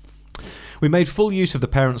 We made full use of the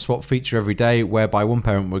parent swap feature every day, whereby one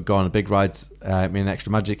parent would go on a big rides in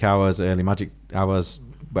extra magic hours, early magic hours,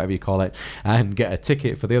 whatever you call it, and get a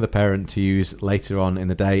ticket for the other parent to use later on in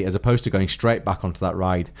the day, as opposed to going straight back onto that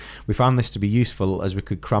ride. We found this to be useful as we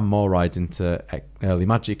could cram more rides into early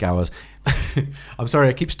magic hours. I'm sorry,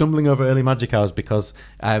 I keep stumbling over early magic hours because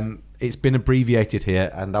it's been abbreviated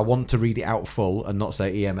here, and I want to read it out full and not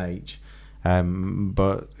say EMH,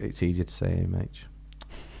 but it's easier to say EMH.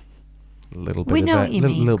 A little bit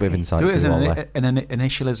little bit of insight. Do it as an an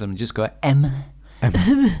initialism. Just go Emma.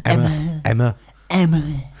 Emma.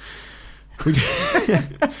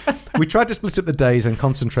 We tried to split up the days and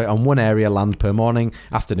concentrate on one area land per morning,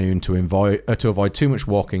 afternoon to avoid too much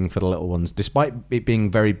walking for the little ones. Despite it being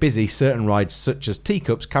very busy, certain rides such as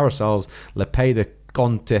Teacups, Carousels, Le Pays de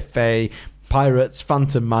Conte Fée, Pirates,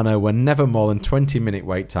 Phantom Manor were never more than 20-minute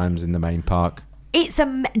wait times in the main park.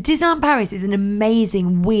 Disneyland Paris is an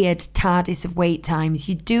amazing, weird TARDIS of wait times.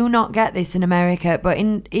 You do not get this in America, but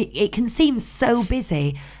it can seem so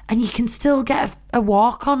busy, and you can still get a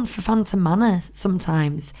walk on for Phantom Manor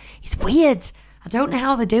sometimes. It's weird. I don't know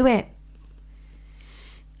how they do it.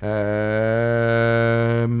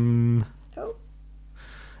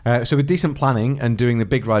 So with decent planning and doing the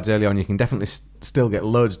big rides early on, you can definitely still get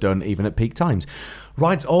loads done even at peak times.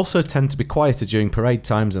 Rides also tend to be quieter during parade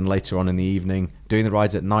times and later on in the evening. Doing the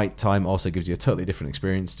rides at night time also gives you a totally different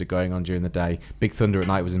experience to going on during the day. Big Thunder at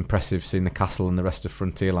night was impressive. Seeing the castle and the rest of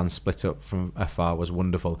Frontierland split up from afar was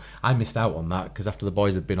wonderful. I missed out on that because after the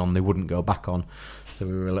boys had been on, they wouldn't go back on, so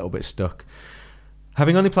we were a little bit stuck.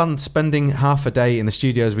 Having only planned spending half a day in the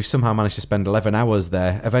studios, we somehow managed to spend 11 hours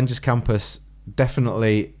there. Avengers Campus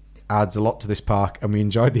definitely adds a lot to this park, and we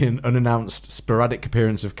enjoyed the unannounced sporadic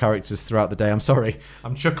appearance of characters throughout the day. I'm sorry,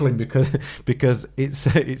 I'm chuckling because it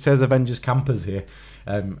says Avengers Campers here.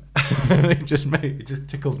 It just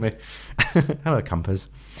tickled me. Hello, campers.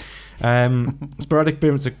 Sporadic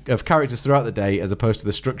appearance of characters throughout the day, as opposed to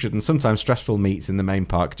the structured and sometimes stressful meets in the main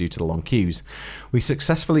park due to the long queues. We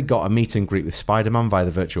successfully got a meet and greet with Spider-Man via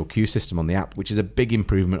the virtual queue system on the app, which is a big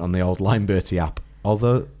improvement on the old Lime Bertie app,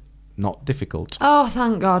 although not difficult. Oh,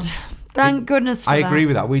 thank God. Thank goodness for I that. agree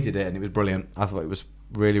with that. We did it and it was brilliant. I thought it was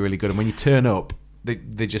really, really good. And when you turn up,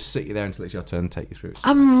 they just sit you there until it's your turn and take you through it.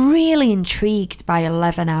 I'm really intrigued by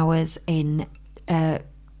 11 hours in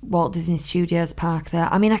Walt Disney Studios Park there.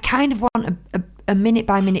 I mean, I kind of want a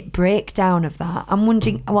minute-by-minute breakdown of that. I'm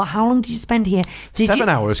wondering, well, how long did you spend here? 7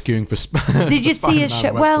 hours queuing for Did you see a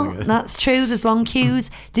show? Well, Wrestling. that's true. There's long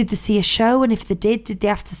queues. Did they see a show? And if they did they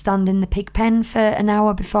have to stand in the pig pen for an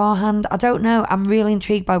hour beforehand? I don't know. I'm really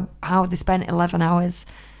intrigued by how they spent 11 hours.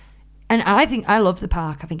 And I love the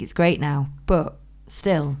park. I think it's great now. But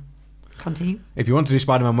still, continue. If you want to do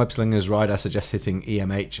Spider-Man Web Slingers ride, I suggest hitting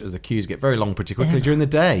EMH, as the queues get very long pretty quickly during the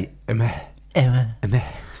day. Emma.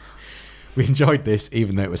 We enjoyed this,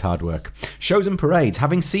 even though it was hard work. Shows and parades.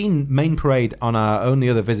 Having seen Main Parade on our only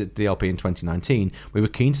other visit to DLP in 2019, we were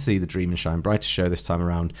keen to see the Dream and Shine Brighter show this time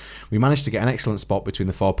around. We managed to get an excellent spot between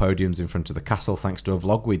the 4 podiums in front of the castle thanks to a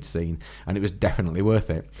vlog we'd seen, and it was definitely worth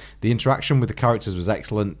it. The interaction with the characters was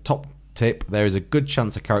excellent. Top tip, there is a good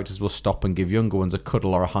chance the characters will stop and give younger ones a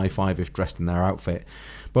cuddle or a high five if dressed in their outfit.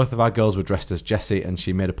 Both of our girls were dressed as Jessie, and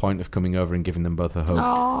she made a point of coming over and giving them both a hug.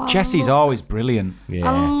 Oh, Jessie's always brilliant. Yeah.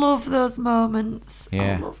 I love those moments.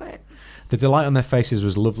 Yeah. I love it. The delight on their faces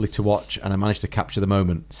was lovely to watch, and I managed to capture the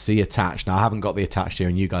moment. See attached. Now, I haven't got the attached here,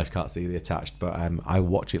 and you guys can't see the attached, but I'll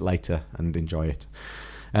watch it later and enjoy it.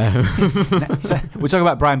 So, we're talking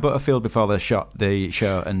about Brian Butterfield before the show,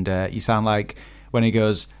 and you sound like when he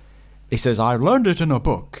says, I learned it in a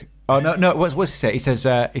book. Oh, no, what's he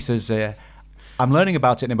say? He says, I'm learning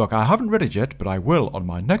about it in a book. I haven't read it yet, but I will on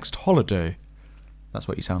my next holiday. That's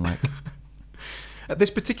what you sound like. This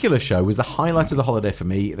particular show was the highlight of the holiday for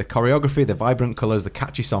me. The choreography, the vibrant colours, the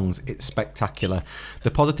catchy songs, it's spectacular. The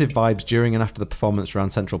positive vibes during and after the performance around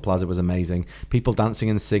Central Plaza was amazing. People dancing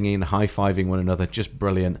and singing, high-fiving one another, just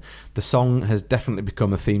brilliant. The song has definitely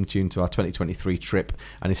become a theme tune to our 2023 trip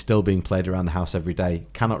and is still being played around the house every day.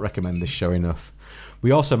 Cannot recommend this show enough.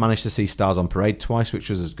 We also managed to see Stars on Parade twice, which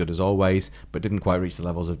was as good as always, but didn't quite reach the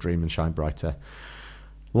levels of Dream and Shine Brighter.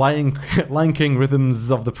 Lion King Rhythms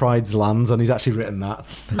of the Pride's Lands, and he's actually written that.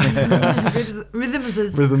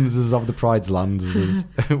 Rhythms of the Pride's Lands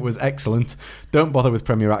was excellent. Don't bother with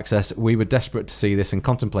Premier Access. We were desperate to see this and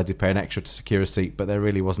contemplated paying extra to secure a seat, but there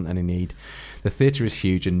really wasn't any need. The theatre is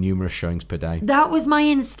huge and numerous showings per day. That was my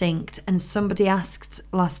instinct, and somebody asked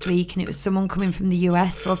last week, and it was someone coming from the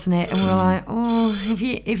US, wasn't it? And we were like, oh,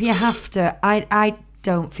 if you have to, I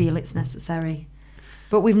don't feel it's necessary.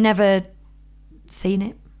 But we've never seen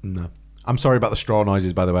it. No. I'm sorry about the straw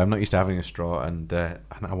noises, by the way. I'm not used to having a straw, and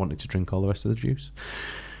I wanted to drink all the rest of the juice.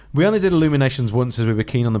 We only did Illuminations once as we were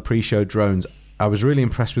keen on the pre-show drones. I was really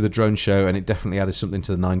impressed with the drone show, and it definitely added something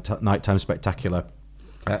to the nighttime spectacular.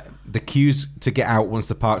 The queues to get out once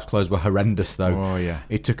the parks closed were horrendous, though. Oh, yeah.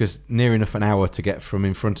 It took us near enough an hour to get from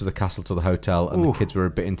in front of the castle to the hotel, and the kids were a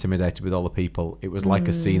bit intimidated with all the people. It was like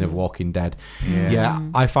a scene of Walking Dead. Yeah,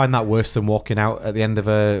 I find that worse than walking out at the end of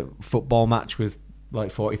a football match with like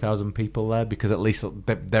 40,000 people there, because at least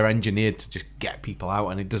they're engineered to just get people out,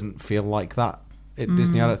 and it doesn't feel like that at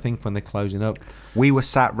Disney, I don't think, when they're closing up. We were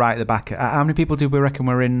sat right at the back. How many people did we reckon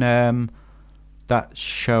were in that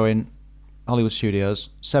show in Hollywood Studios?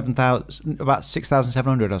 7,000, about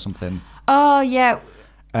 6,700 or something. Oh, yeah.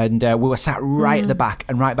 And we were sat right at the back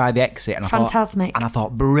and right by the exit. And Fantastic. I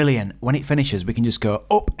thought, brilliant. When it finishes, we can just go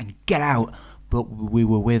up and get out. But we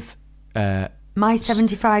were with my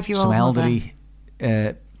 75-year-old some elderly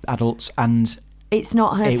adults, and it's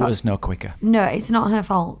not her fault. It was no quicker. No, it's not her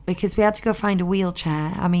fault, because we had to go find a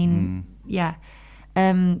wheelchair. I mean, yeah.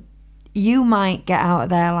 You might get out of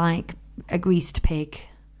there like a greased pig.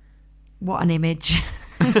 What an image.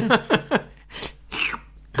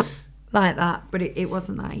 Like that, but it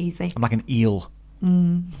wasn't that easy. I'm like an eel.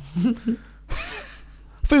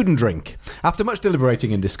 Food and drink. After much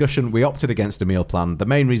deliberating and discussion, we opted against a meal plan. The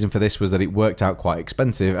main reason for this was that it worked out quite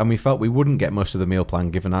expensive, and we felt we wouldn't get most of the meal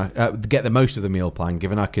plan given get the most of the meal plan,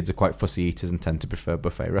 given our kids are quite fussy eaters and tend to prefer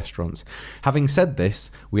buffet restaurants. Having said this,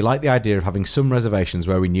 we liked the idea of having some reservations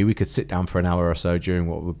where we knew we could sit down for an hour or so during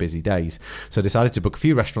what were busy days, so decided to book a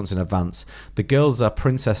few restaurants in advance. The girls are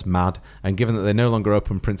princess mad, and given that they no longer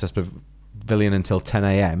open Princess Pavilion until 10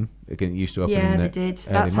 a.m. It used to open. Yeah, they did.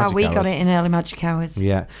 That's how we got it in early magic hours.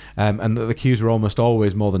 Yeah, and the queues were almost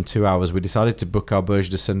always more than 2 hours. We decided to book our Berge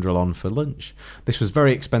de Cinderellon for lunch. This was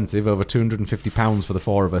very expensive, over £250 for the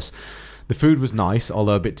four of us. The food was nice,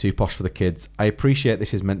 although a bit too posh for the kids. I appreciate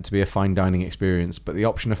this is meant to be a fine dining experience, but the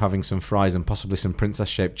option of having some fries and possibly some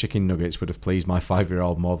princess-shaped chicken nuggets would have pleased my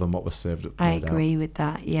 5-year-old more than what was served up. I agree with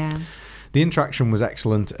that, yeah. The interaction was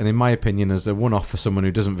excellent, and in my opinion, as a one-off for someone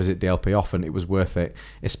who doesn't visit DLP often, it was worth it,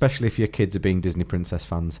 especially if your kids are being Disney princess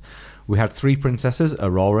fans. We had 3 princesses,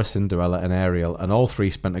 Aurora, Cinderella and Ariel, and all 3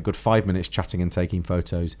 spent a good 5 minutes chatting and taking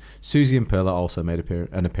photos. Susie and Perla also made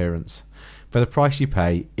an appearance. For the price you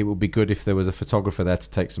pay, it would be good if there was a photographer there to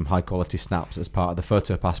take some high-quality snaps as part of the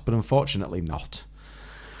photo pass, but unfortunately not.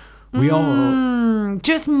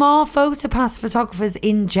 Just more PhotoPass photographers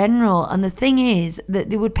in general, and the thing is that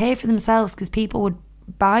they would pay for themselves because people would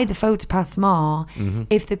buy the PhotoPass more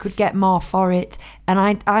if they could get more for it, and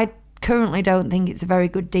I currently don't think it's a very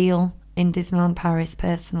good deal in Disneyland Paris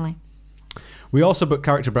personally. We also booked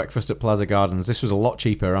character breakfast at Plaza Gardens. This was a lot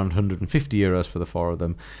cheaper, around €150 for the 4 of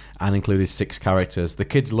them, and included 6 characters. The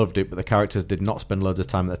kids loved it, but the characters did not spend loads of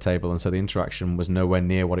time at the table, and so the interaction was nowhere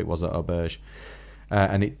near what it was at Auberge.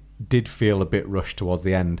 And it did feel a bit rushed towards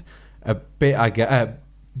the end. But I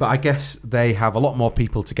guess they have a lot more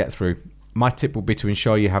people to get through. My tip would be to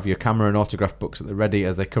ensure you have your camera and autograph books at the ready,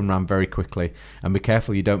 as they come around very quickly, and be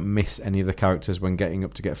careful you don't miss any of the characters when getting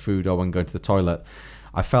up to get food or when going to the toilet.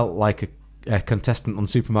 I felt like a contestant on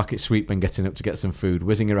Supermarket Sweep when getting up to get some food,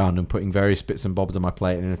 whizzing around and putting various bits and bobs on my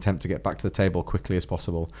plate in an attempt to get back to the table quickly as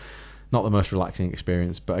possible. Not the most relaxing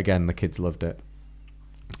experience, but again, the kids loved it.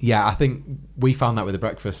 Yeah, I think we found that with the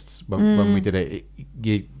breakfasts when we did it.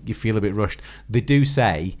 You feel a bit rushed. They do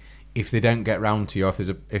say if they don't get round to you, or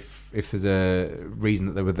if there's a reason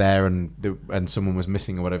that they were there and someone was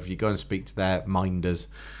missing or whatever, you go and speak to their minders,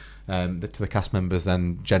 to the cast members.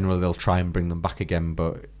 Then generally they'll try and bring them back again.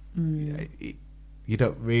 But you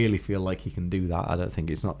don't really feel like you can do that. I don't think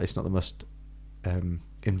it's not the most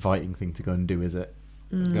inviting thing to go and do, is it?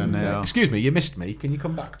 Go and say, excuse me, you missed me. Can you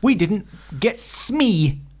come back? We didn't get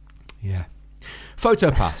SME. Yeah.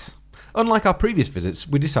 Photo pass. Unlike our previous visits,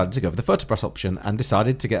 we decided to go for the photo pass option and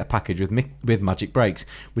decided to get a package with Magic Breaks.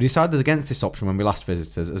 We decided against this option when we last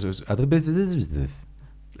visited,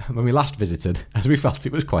 as we felt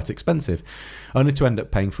it was quite expensive, only to end up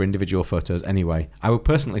paying for individual photos anyway. I would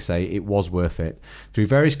personally say it was worth it. Through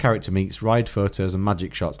various character meets, ride photos and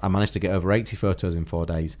magic shots, I managed to get over 80 photos in 4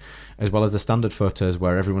 days, as well as the standard photos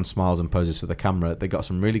where everyone smiles and poses for the camera. They got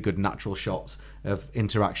some really good natural shots of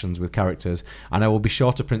interactions with characters, and I will be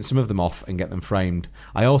sure to print some of them off and get them framed.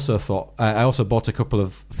 I also bought a couple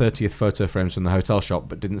of 30th photo frames from the hotel shop,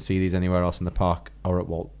 but didn't see these anywhere else in the park or at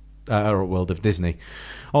World of Disney.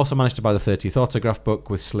 Also managed to buy the 30th autograph book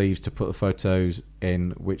with sleeves to put the photos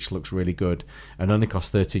in, which looks really good, and only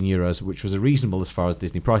cost €13, which was reasonable as far as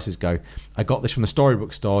Disney prices go. I got this from the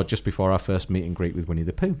Storybook store just before our first meet and greet with Winnie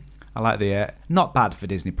the Pooh. I like the not bad for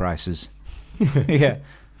Disney prices. Yeah.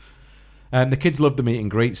 The kids loved the meet and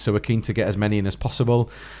greets, so we're keen to get as many in as possible.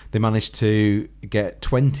 They managed to get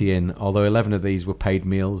 20 in, although 11 of these were paid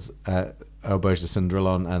meals at Auberge de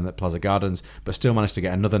Cinderellon and at Plaza Gardens, but still managed to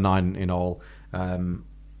get another 9 in all.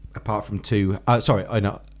 Apart from 2,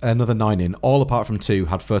 another 9 in. All apart from 2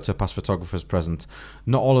 had PhotoPass photographers present.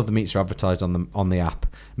 Not all of the meets are advertised on the app.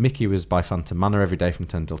 Mickey was by Phantom Manor every day from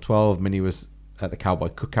 10 till 12. Minnie was at the Cowboy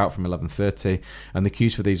Cookout from 11:30, and the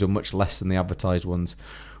queues for these were much less than the advertised ones.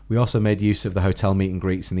 We also made use of the hotel meet and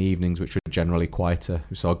greets in the evenings, which were generally quieter.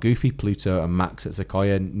 We saw Goofy, Pluto, and Max at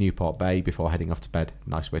Sequoia, Newport Bay before heading off to bed.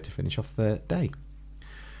 Nice way to finish off the day.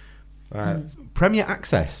 Premier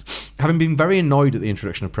Access. Having been very annoyed at the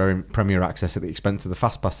introduction of Premier Access at the expense of the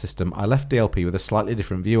FastPass system, I left DLP with a slightly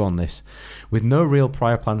different view on this. With no real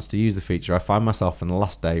prior plans to use the feature, I found myself on the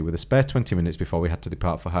last day with a spare 20 minutes before we had to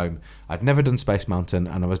depart for home. I'd never done Space Mountain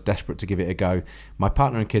and I was desperate to give it a go. My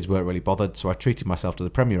partner and kids weren't really bothered, so I treated myself to the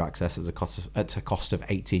Premier Access at a cost of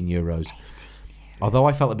 €18. Although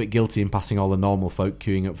I felt a bit guilty in passing all the normal folk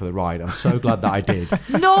queuing up for the ride, I'm so glad that I did.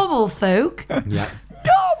 Normal folk? Yeah.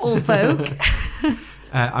 Normal folk?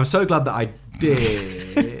 I'm so glad that I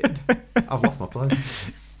did. I've lost my place.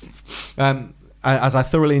 As I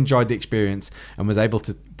thoroughly enjoyed the experience and was able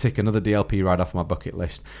to tick another DLP ride off my bucket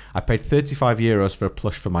list. I paid €35 for a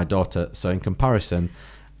plush for my daughter, so in comparison,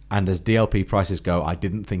 and as DLP prices go, I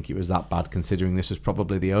didn't think it was that bad, considering this was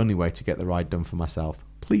probably the only way to get the ride done for myself.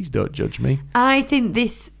 Please don't judge me. I think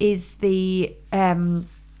this is the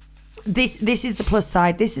this is the plus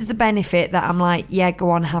side. This is the benefit that I'm like, yeah, go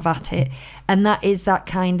on, have at it. And that is that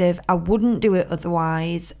kind of, I wouldn't do it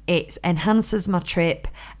otherwise. It enhances my trip.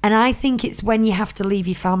 And I think it's when you have to leave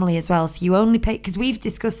your family as well. So you only pay, because we've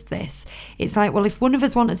discussed this. It's like, well, if one of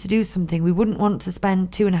us wanted to do something, we wouldn't want to spend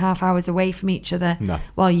 2.5 hours away from each other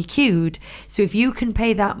while you queued. So if you can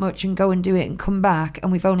pay that much and go and do it and come back,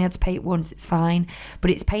 and we've only had to pay it once, it's fine. But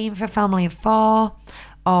it's paying for a family of 4,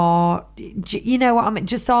 or you know what I mean,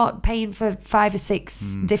 just paying for 5 or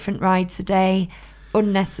 6 different rides a day,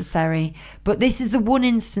 unnecessary. But this is the one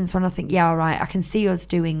instance when I think, yeah, all right, I can see us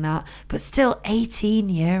doing that, but still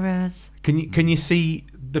 €18. Can you see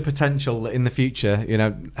the potential in the future? You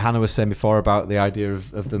know, Hannah was saying before about the idea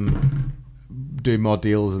of them doing more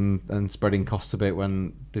deals and spreading costs a bit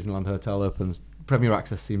when Disneyland Hotel opens. Premier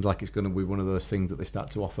Access seems like it's going to be one of those things that they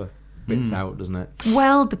start to offer bits out, doesn't it?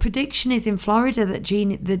 Well, the prediction is in Florida that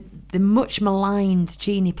the much maligned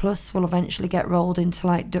Genie Plus will eventually get rolled into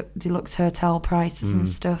like deluxe hotel prices and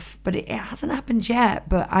stuff, but it hasn't happened yet.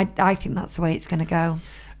 But I think that's the way it's going to go.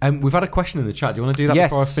 We've had a question in the chat. Do you want to do that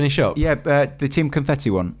before I finish up? Yeah, the Team Confetti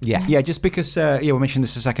one. Yeah, just because we mentioned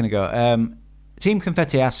this a second ago. Team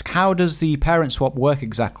Confetti asks, how does the parent swap work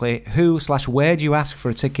exactly? Who/where do you ask for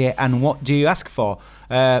a ticket, and what do you ask for?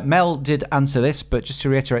 Mel did answer this, but just to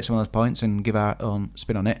reiterate some of those points and give our own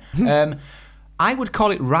spin on it. I would call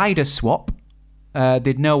it rider swap.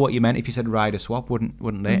 They'd know what you meant if you said rider swap,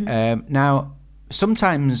 wouldn't they? Now,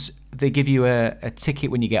 sometimes they give you a ticket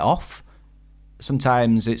when you get off.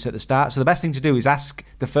 Sometimes it's at the start. So the best thing to do is ask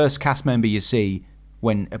the first cast member you see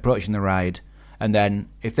when approaching the ride, and then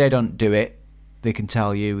if they don't do it, they can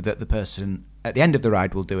tell you that the person at the end of the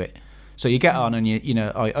ride will do it. So you get on and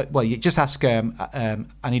you just ask, I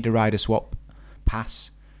need a rider swap pass,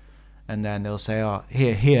 and then they'll say, oh,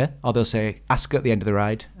 here, or they'll say, ask at the end of the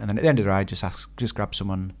ride, and then at the end of the ride, just grab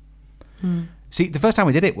someone. See, the first time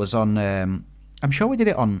we did it was on, I'm sure we did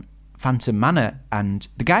it on Phantom Manor, and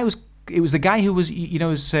it was the guy who was,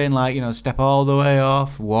 was saying like, step all the way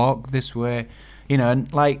off, walk this way.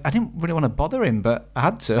 And like, I didn't really want to bother him, but I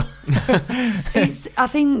had to. I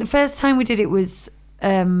think the first time we did it was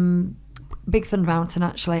Big Thunder Mountain,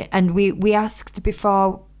 actually. And we asked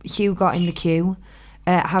before Hugh got in the queue,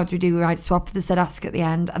 how do we do a rider swap? They said ask at the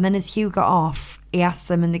end. And then as Hugh got off, he asked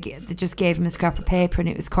them, and they just gave him a scrap of paper, and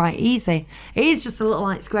it was quite easy. It is just a little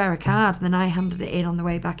like square of card, and then I handed it in on the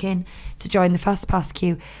way back in to join the fast pass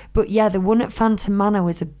queue. But yeah, the one at Phantom Manor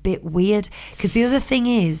was a bit weird, because the other thing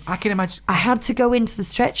is, I can imagine, I had to go into the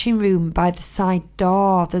stretching room by the side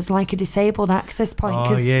door. There's like a disabled access point.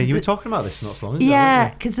 Oh yeah, you were talking about this not so long ago. Yeah,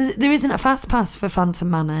 because there isn't a fast pass for Phantom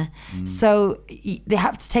Manor, so they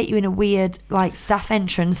have to take you in a weird like staff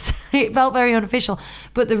entrance. It felt very unofficial.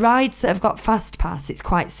 But the rides that have got fast pass, it's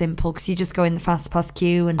quite simple, because you just go in the fast pass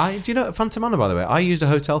queue. And do you know at Phantom Manor, by the way, I used a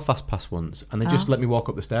hotel fast pass once, and they just let me walk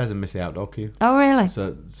up the stairs and miss the outdoor queue. Oh really?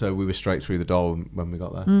 So we were straight through the door when we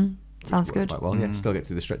got there. Sounds good. Quite well, yeah. Still get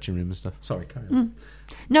to the stretching room and stuff. Sorry, carry on.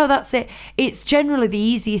 No, that's it. It's generally the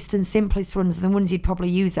easiest and simplest ones. The ones you'd probably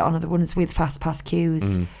use it on are the ones with fast pass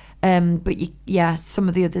queues. But some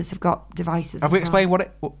of the others have got devices. Have we explained what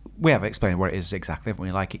it? We have explained what it is exactly, haven't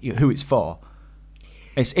we? Like who it's for.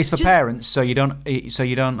 It's for parents, so you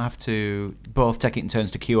don't have to both take it in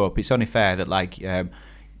turns to queue up. It's only fair that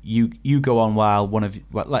you go on while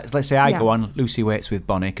let's say I go on. Lucy waits with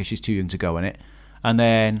Bonnie because she's too young to go in it, and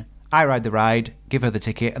then I ride the ride, give her the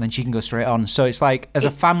ticket, and then she can go straight on. So it's like, as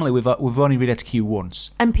a family, we've only really had to queue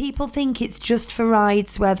once. And people think it's just for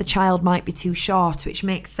rides where the child might be too short, which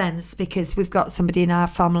makes sense because we've got somebody in our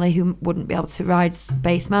family who wouldn't be able to ride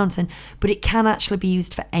Space Mountain. But it can actually be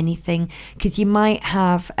used for anything, because you might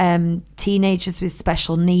have teenagers with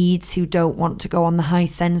special needs who don't want to go on the high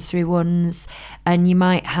sensory ones. And you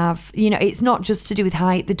might have, it's not just to do with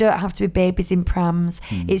height. They don't have to be babies in prams.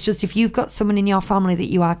 It's just if you've got someone in your family that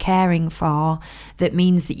you are caring for, that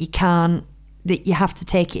means that you have to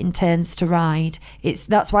take it in turns to ride.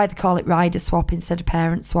 That's why they call it rider swap instead of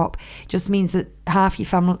parent swap. It just means that half your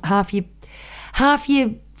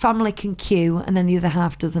family can queue and then the other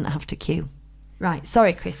half doesn't have to queue. Right,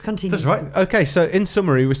 sorry Chris, continue. That's right. Okay, so in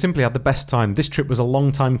summary, we simply had the best time. This trip was a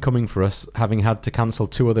long time coming for us, having had to cancel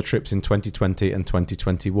 2 other trips in 2020 and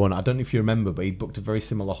 2021. I don't know if you remember, but he booked a very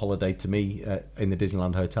similar holiday to me in the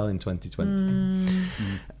Disneyland Hotel in 2020.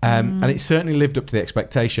 And it certainly lived up to the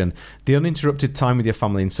expectation. The uninterrupted time with your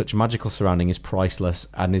family in such a magical surrounding is priceless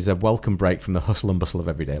and is a welcome break from the hustle and bustle of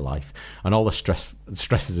everyday life and all the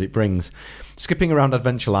stresses it brings. Skipping around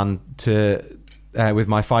Adventureland with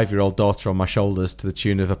my 5-year-old daughter on my shoulders to the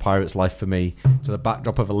tune of A Pirate's Life for Me, to the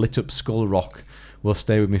backdrop of a lit-up Skull Rock, will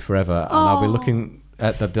stay with me forever. And I'll be looking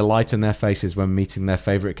at the delight in their faces when meeting their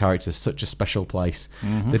favourite characters. Such a special place.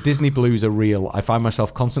 The Disney blues are real. I find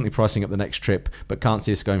myself constantly pricing up the next trip, but can't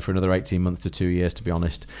see us going for another 18 months to 2 years, to be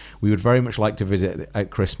honest. We would very much like to visit at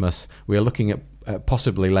Christmas. We are looking at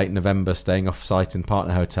possibly late November, staying off-site in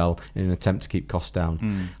partner hotel in an attempt to keep costs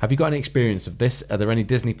down. Have you got any experience of this? Are there any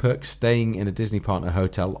Disney perks staying in a Disney partner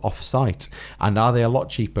hotel off-site? And are they a lot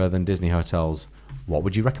cheaper than Disney hotels? What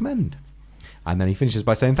would you recommend? And then he finishes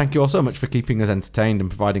by saying, thank you all so much for keeping us entertained and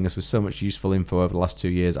providing us with so much useful info over the last 2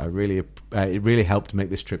 years. It really helped make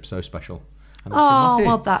this trip so special.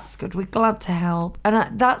 Well, that's good. We're glad to help.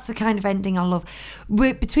 And that's the kind of ending I love.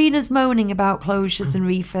 Between us moaning about closures and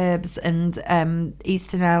refurbs and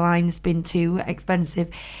Eastern Airlines being too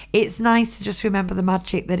expensive, it's nice to just remember the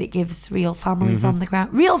magic that it gives real families on the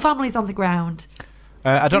ground. Real families on the ground.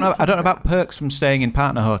 I don't know about perks from staying in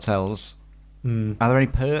partner hotels. Are there any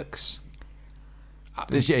perks?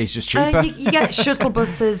 It's just cheaper. You get shuttle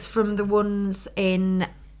buses from the ones in...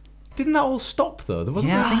 Didn't that all stop though? There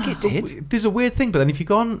wasn't. Yeah, I think it did. There's a weird thing, but then if you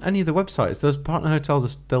go on any of the websites, those partner hotels are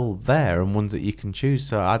still there and ones that you can choose.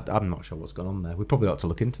 So I'm not sure what's going on there. We probably ought to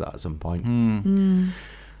look into that at some point.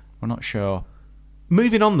 We're not sure.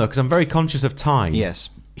 Moving on though, because I'm very conscious of time. Yes.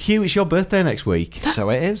 Hugh, it's your birthday next week. So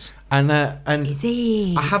it is. And Is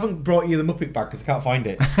it? I haven't brought you the Muppet bag because I can't find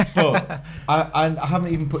it. But I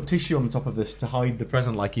haven't even put tissue on the top of this to hide the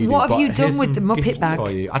present like you do. What have you done here's with the some Muppet gifts bag? for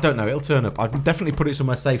you. I don't know. It'll turn up. I'd definitely put it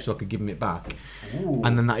somewhere safe so I could give him it back. Ooh.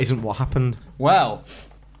 And then that isn't what happened. Well,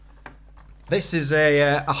 this is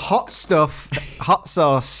a hot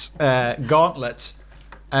sauce gauntlet.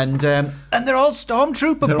 And they're all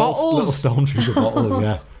Stormtrooper bottles. Little Stormtrooper bottles,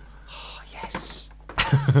 yeah. Oh, yes.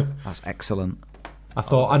 That's excellent.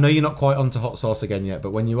 I know you're not quite onto hot sauce again yet,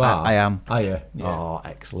 but when you are... I am. Are you? Yeah. Oh,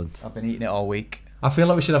 excellent. I've been eating it all week. I feel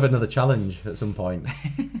like we should have another challenge at some point.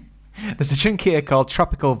 There's a chunk here called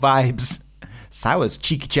Tropical Vibes Sours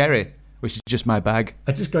Cheeky Cherry, which is just my bag.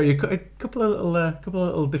 I just got you a couple of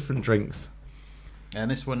little different drinks.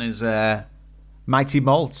 And this one is Mighty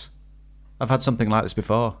Malt. I've had something like this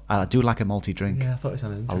before. I do like a malty drink. Yeah, I thought it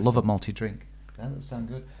sounded interesting. I love a malty drink. That does sound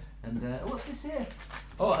good. And what's this here?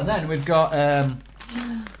 Oh, and then we've got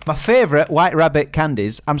my favourite White Rabbit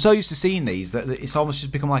candies. I'm so used to seeing these that it's almost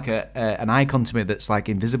just become like an icon to me that's like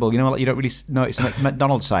invisible. You know, like you don't really notice a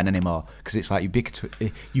McDonald's sign anymore because it's like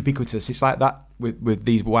ubiquitous. It's like that with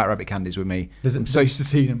these White Rabbit candies with me. I'm so used to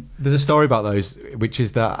seeing them. There's a story about those, which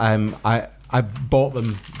is that I bought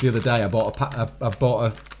them the other day. I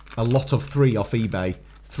bought a lot of 3 off eBay,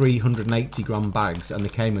 380 gram bags, and they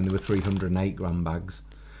came and they were 308 gram bags.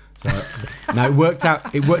 So now it worked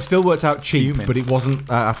out. Still worked out cheap, but it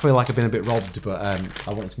wasn't. I feel like I've been a bit robbed, but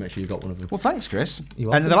I wanted to make sure you got one of them. Well, thanks, Chris. You're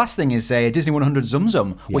And welcome. the last thing is a Disney 100 Zum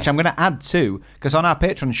Zum, which I'm going to add to, because on our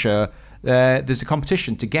Patreon show, there's a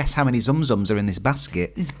competition to guess how many Zum Zums are in this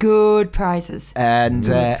basket. There's good prizes. And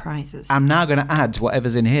good prizes. I'm now going to add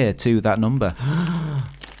whatever's in here to that number.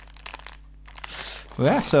 Well,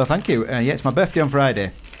 yeah, so thank you. Yeah, it's my birthday on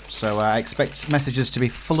Friday, so I expect messages to be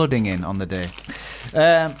flooding in on the day.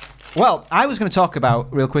 Well, I was going to talk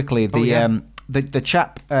about real quickly the yeah. The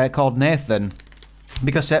chap called Nathan,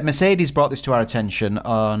 because Mercedes brought this to our attention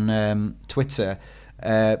on Twitter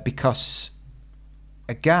because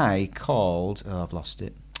a guy called I've lost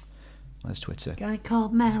it. Where's Twitter? Guy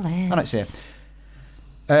called Malice. Oh, no, it's here.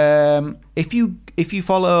 If you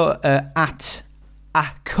follow at a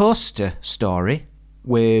coaster story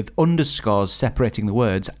with underscores separating the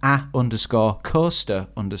words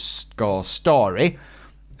 _coaster_story.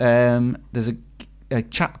 There's a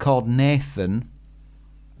chap called Nathan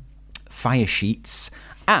Fire Sheets,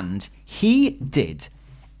 and he did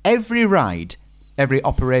every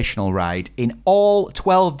operational ride in all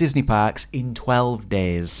 12 Disney parks in 12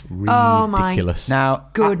 days. Oh my Ridiculous. Now,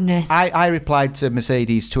 goodness. I replied to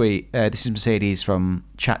Mercedes' tweet. This is Mercedes from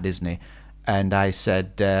Chat Disney. And I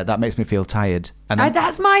said, that makes me feel tired. And then,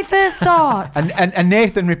 That's my first thought. and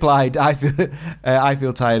Nathan replied, I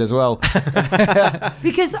feel tired as well.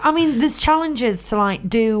 Because, I mean, there's challenges to, like,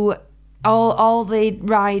 do all the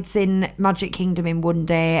rides in Magic Kingdom in one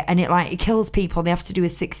day, and it kills people. They have to do a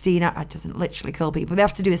 16-hour... It doesn't literally kill people. They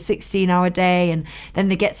have to do a 16-hour day, and then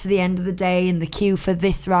they get to the end of the day, and the queue for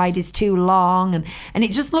this ride is too long, and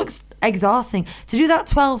it just looks exhausting. To do that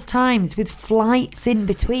 12 times with flights in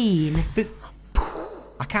between...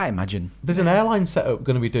 I can't imagine. There's an airline setup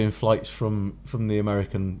going to be doing flights from the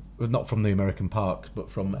American, well, not from the American parks,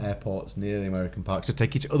 but from airports near the American parks to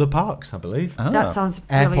take you to other parks, I believe. Oh. That sounds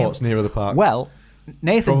brilliant. Airports near other parks. Well,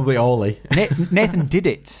 Nathan... Probably Orly. Nathan did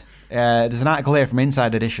it. There's an article here from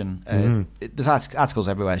Inside Edition. There's articles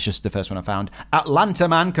everywhere. It's just the first one I found. Atlanta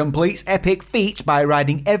man completes epic feat by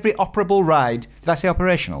riding every operable ride. Did I say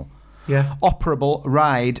operational? Yeah. Operable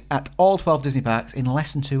ride at all 12 Disney parks in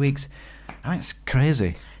less than 2 weeks. I mean, it's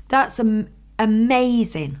crazy. That's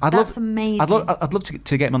amazing. I'd love to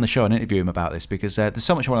get him on the show and interview him about this, because there's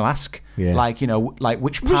so much I want to ask. Yeah. Like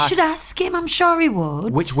which park... We should ask him. I'm sure he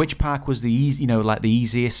would. Which park was the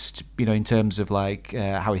easiest, in terms of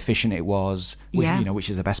how efficient it was. Which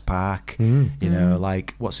is the best park.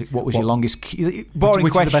 What was your longest... Boring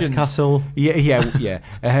which questions. Is the best castle? Yeah.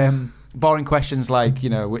 Boring questions like,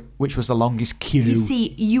 which was the longest queue? You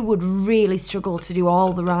see, you would really struggle to do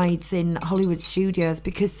all the rides in Hollywood Studios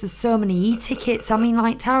because there's so many e-tickets. I mean,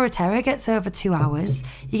 like Tower of Terror gets over 2 hours.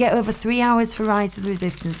 You get over 3 hours for Rise of the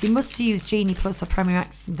Resistance. You must use Genie Plus or Premier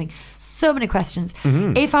Access or something. So many questions.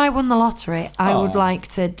 Mm-hmm. If I won the lottery, I would like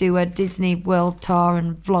to do a Disney World tour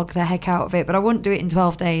and vlog the heck out of it, but I wouldn't do it in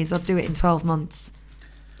 12 days. I'd do it in 12 months.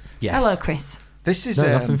 Yes. Hello, Chris. This is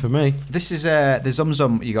nothing for me. This is the Zum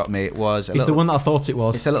Zum you got me. It's the one that I thought it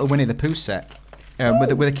was. It's a little Winnie the Pooh set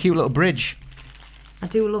with a cute little bridge. I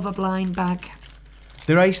do love a blind bag.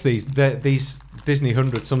 They're ace. These Disney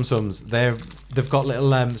 100 Tsum Tsums. They've got little.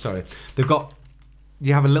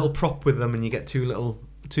 You have a little prop with them, and you get two Tsum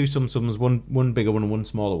Tsums, one bigger one and one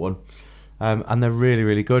smaller one, and they're really,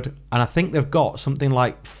 really good. And I think they've got something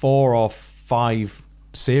like 4 or 5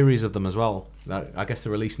 series of them as well. I guess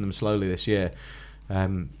they're releasing them slowly this year.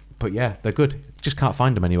 But yeah, they're good. Just can't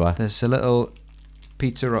find them anywhere. There's a little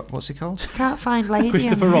Peter... What's he called? Can't find Lady.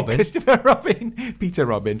 Christopher Robin. Peter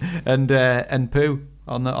Robin. And Pooh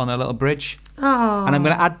on a little bridge. Oh. And I'm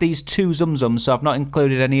going to add these 2 Zum Zums, so I've not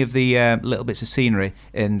included any of the little bits of scenery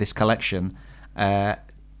in this collection.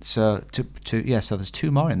 So there's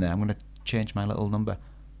 2 more in there. I'm going to change my little number.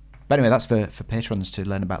 But anyway, that's for patrons to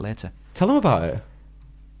learn about later. Tell them about it.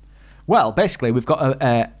 Well, basically, we've got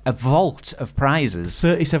a vault of prizes.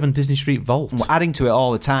 37 Disney Street Vault. We're adding to it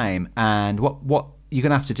all the time. And what you're going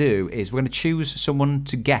to have to do is we're going to choose someone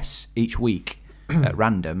to guess each week at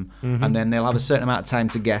random. Mm-hmm. And then they'll have a certain amount of time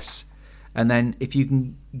to guess. And then if you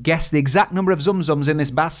can guess the exact number of Zum Zums in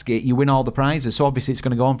this basket, you win all the prizes. So obviously it's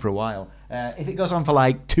going to go on for a while. If it goes on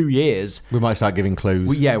for 2 years... We might start giving clues.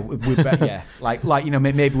 Maybe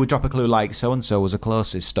we'll drop a clue like so-and-so was the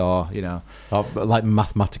closest store, Or, like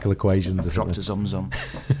mathematical equations. Dropped a Zum Zum.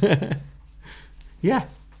 Yeah.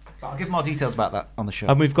 But I'll give more details about that on the show.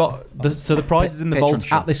 And we've got... the prizes in the vault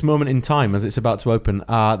at this moment in time, as it's about to open,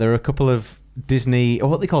 there are a couple of Disney... or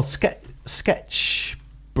what they call sketch...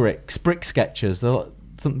 brick sketches. They're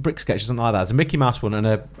some brick sketches, something like that. It's a Mickey Mouse one and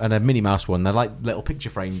a Minnie Mouse one. They're like little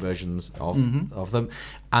picture frame versions of them.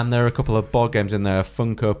 And there are a couple of board games in there: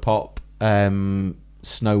 Funko Pop,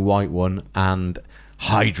 Snow White one, and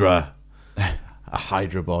Hydra, a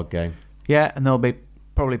Hydra board game. Yeah, and there'll be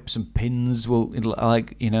probably some pins.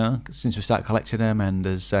 Since we started collecting them, and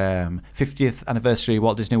there's 50th anniversary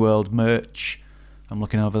Walt Disney World merch. I'm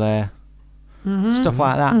looking over there. Mm-hmm, stuff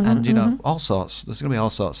like that, and all sorts. There's going to be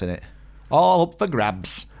all sorts in it, all up for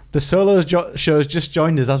grabs. The solo show's just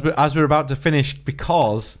joined us as we're about to finish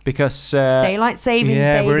because Daylight saving,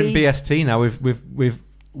 yeah, baby. we're in BST now. We've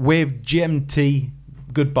waved GMT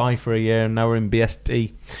goodbye for a year, and now we're in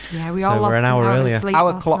BST. Yeah, we So all lost we're an hour earlier. Sleep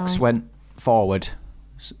Our last clocks night. went forward,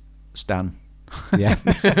 Stan. Yeah.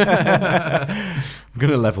 I'm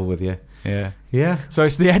gonna level with you. Yeah. So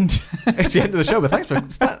it's the end. It's the end of the show, but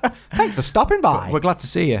thanks for stopping by. We're glad to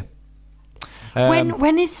see you.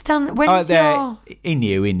 When is Stan? When is your? He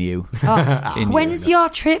knew. Oh, He knew, when is your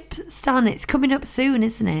trip, Stan? It's coming up soon,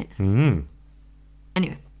 isn't it?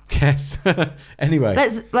 Anyway, Yes. Anyway.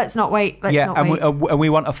 let's not wait. Let's not wait. And we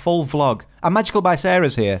want a full vlog. And Magical by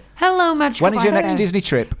Sarah's here. Hello, Magical. When is your by next Sarah. Disney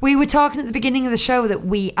trip? We were talking at the beginning of the show that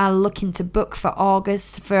we are looking to book for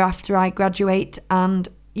August for after I graduate, and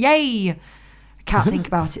yay! I can't think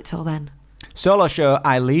about it till then. Solo show,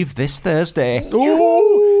 I leave this Thursday.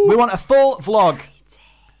 Ooh! We want a full vlog,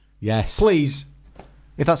 Yes. please.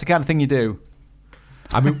 If that's the kind of thing you do.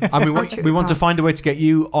 I mean, we want to Park. find a way to get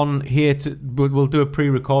you on here. We'll do a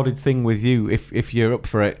pre-recorded thing with you if you're up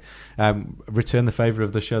for it. Return the favour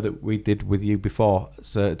of the show that we did with you before,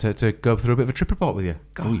 so to go through a bit of a trip report with you.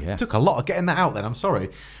 God, Oh, yeah. It took a lot of getting that out. Then I'm sorry,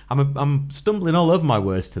 I'm stumbling all over my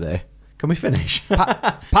words today. Can we finish?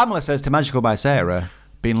 Pamela says to Magical by Sarah,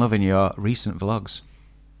 been loving your recent vlogs.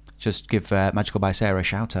 Just give Magical by Sarah a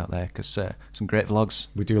shout out there, because some great vlogs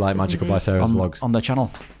We do like Yes, Magical indeed. by Sarah's vlogs. on the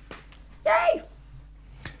channel. Yay!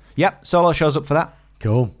 Yep, Solo shows up for that.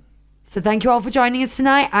 Cool. So thank you all for joining us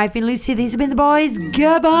tonight. I've been Lucy. These have been the boys.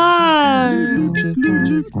 Goodbye.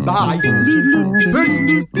 Bye.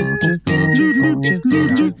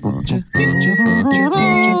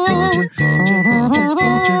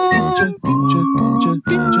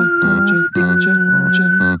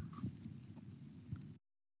 Peace.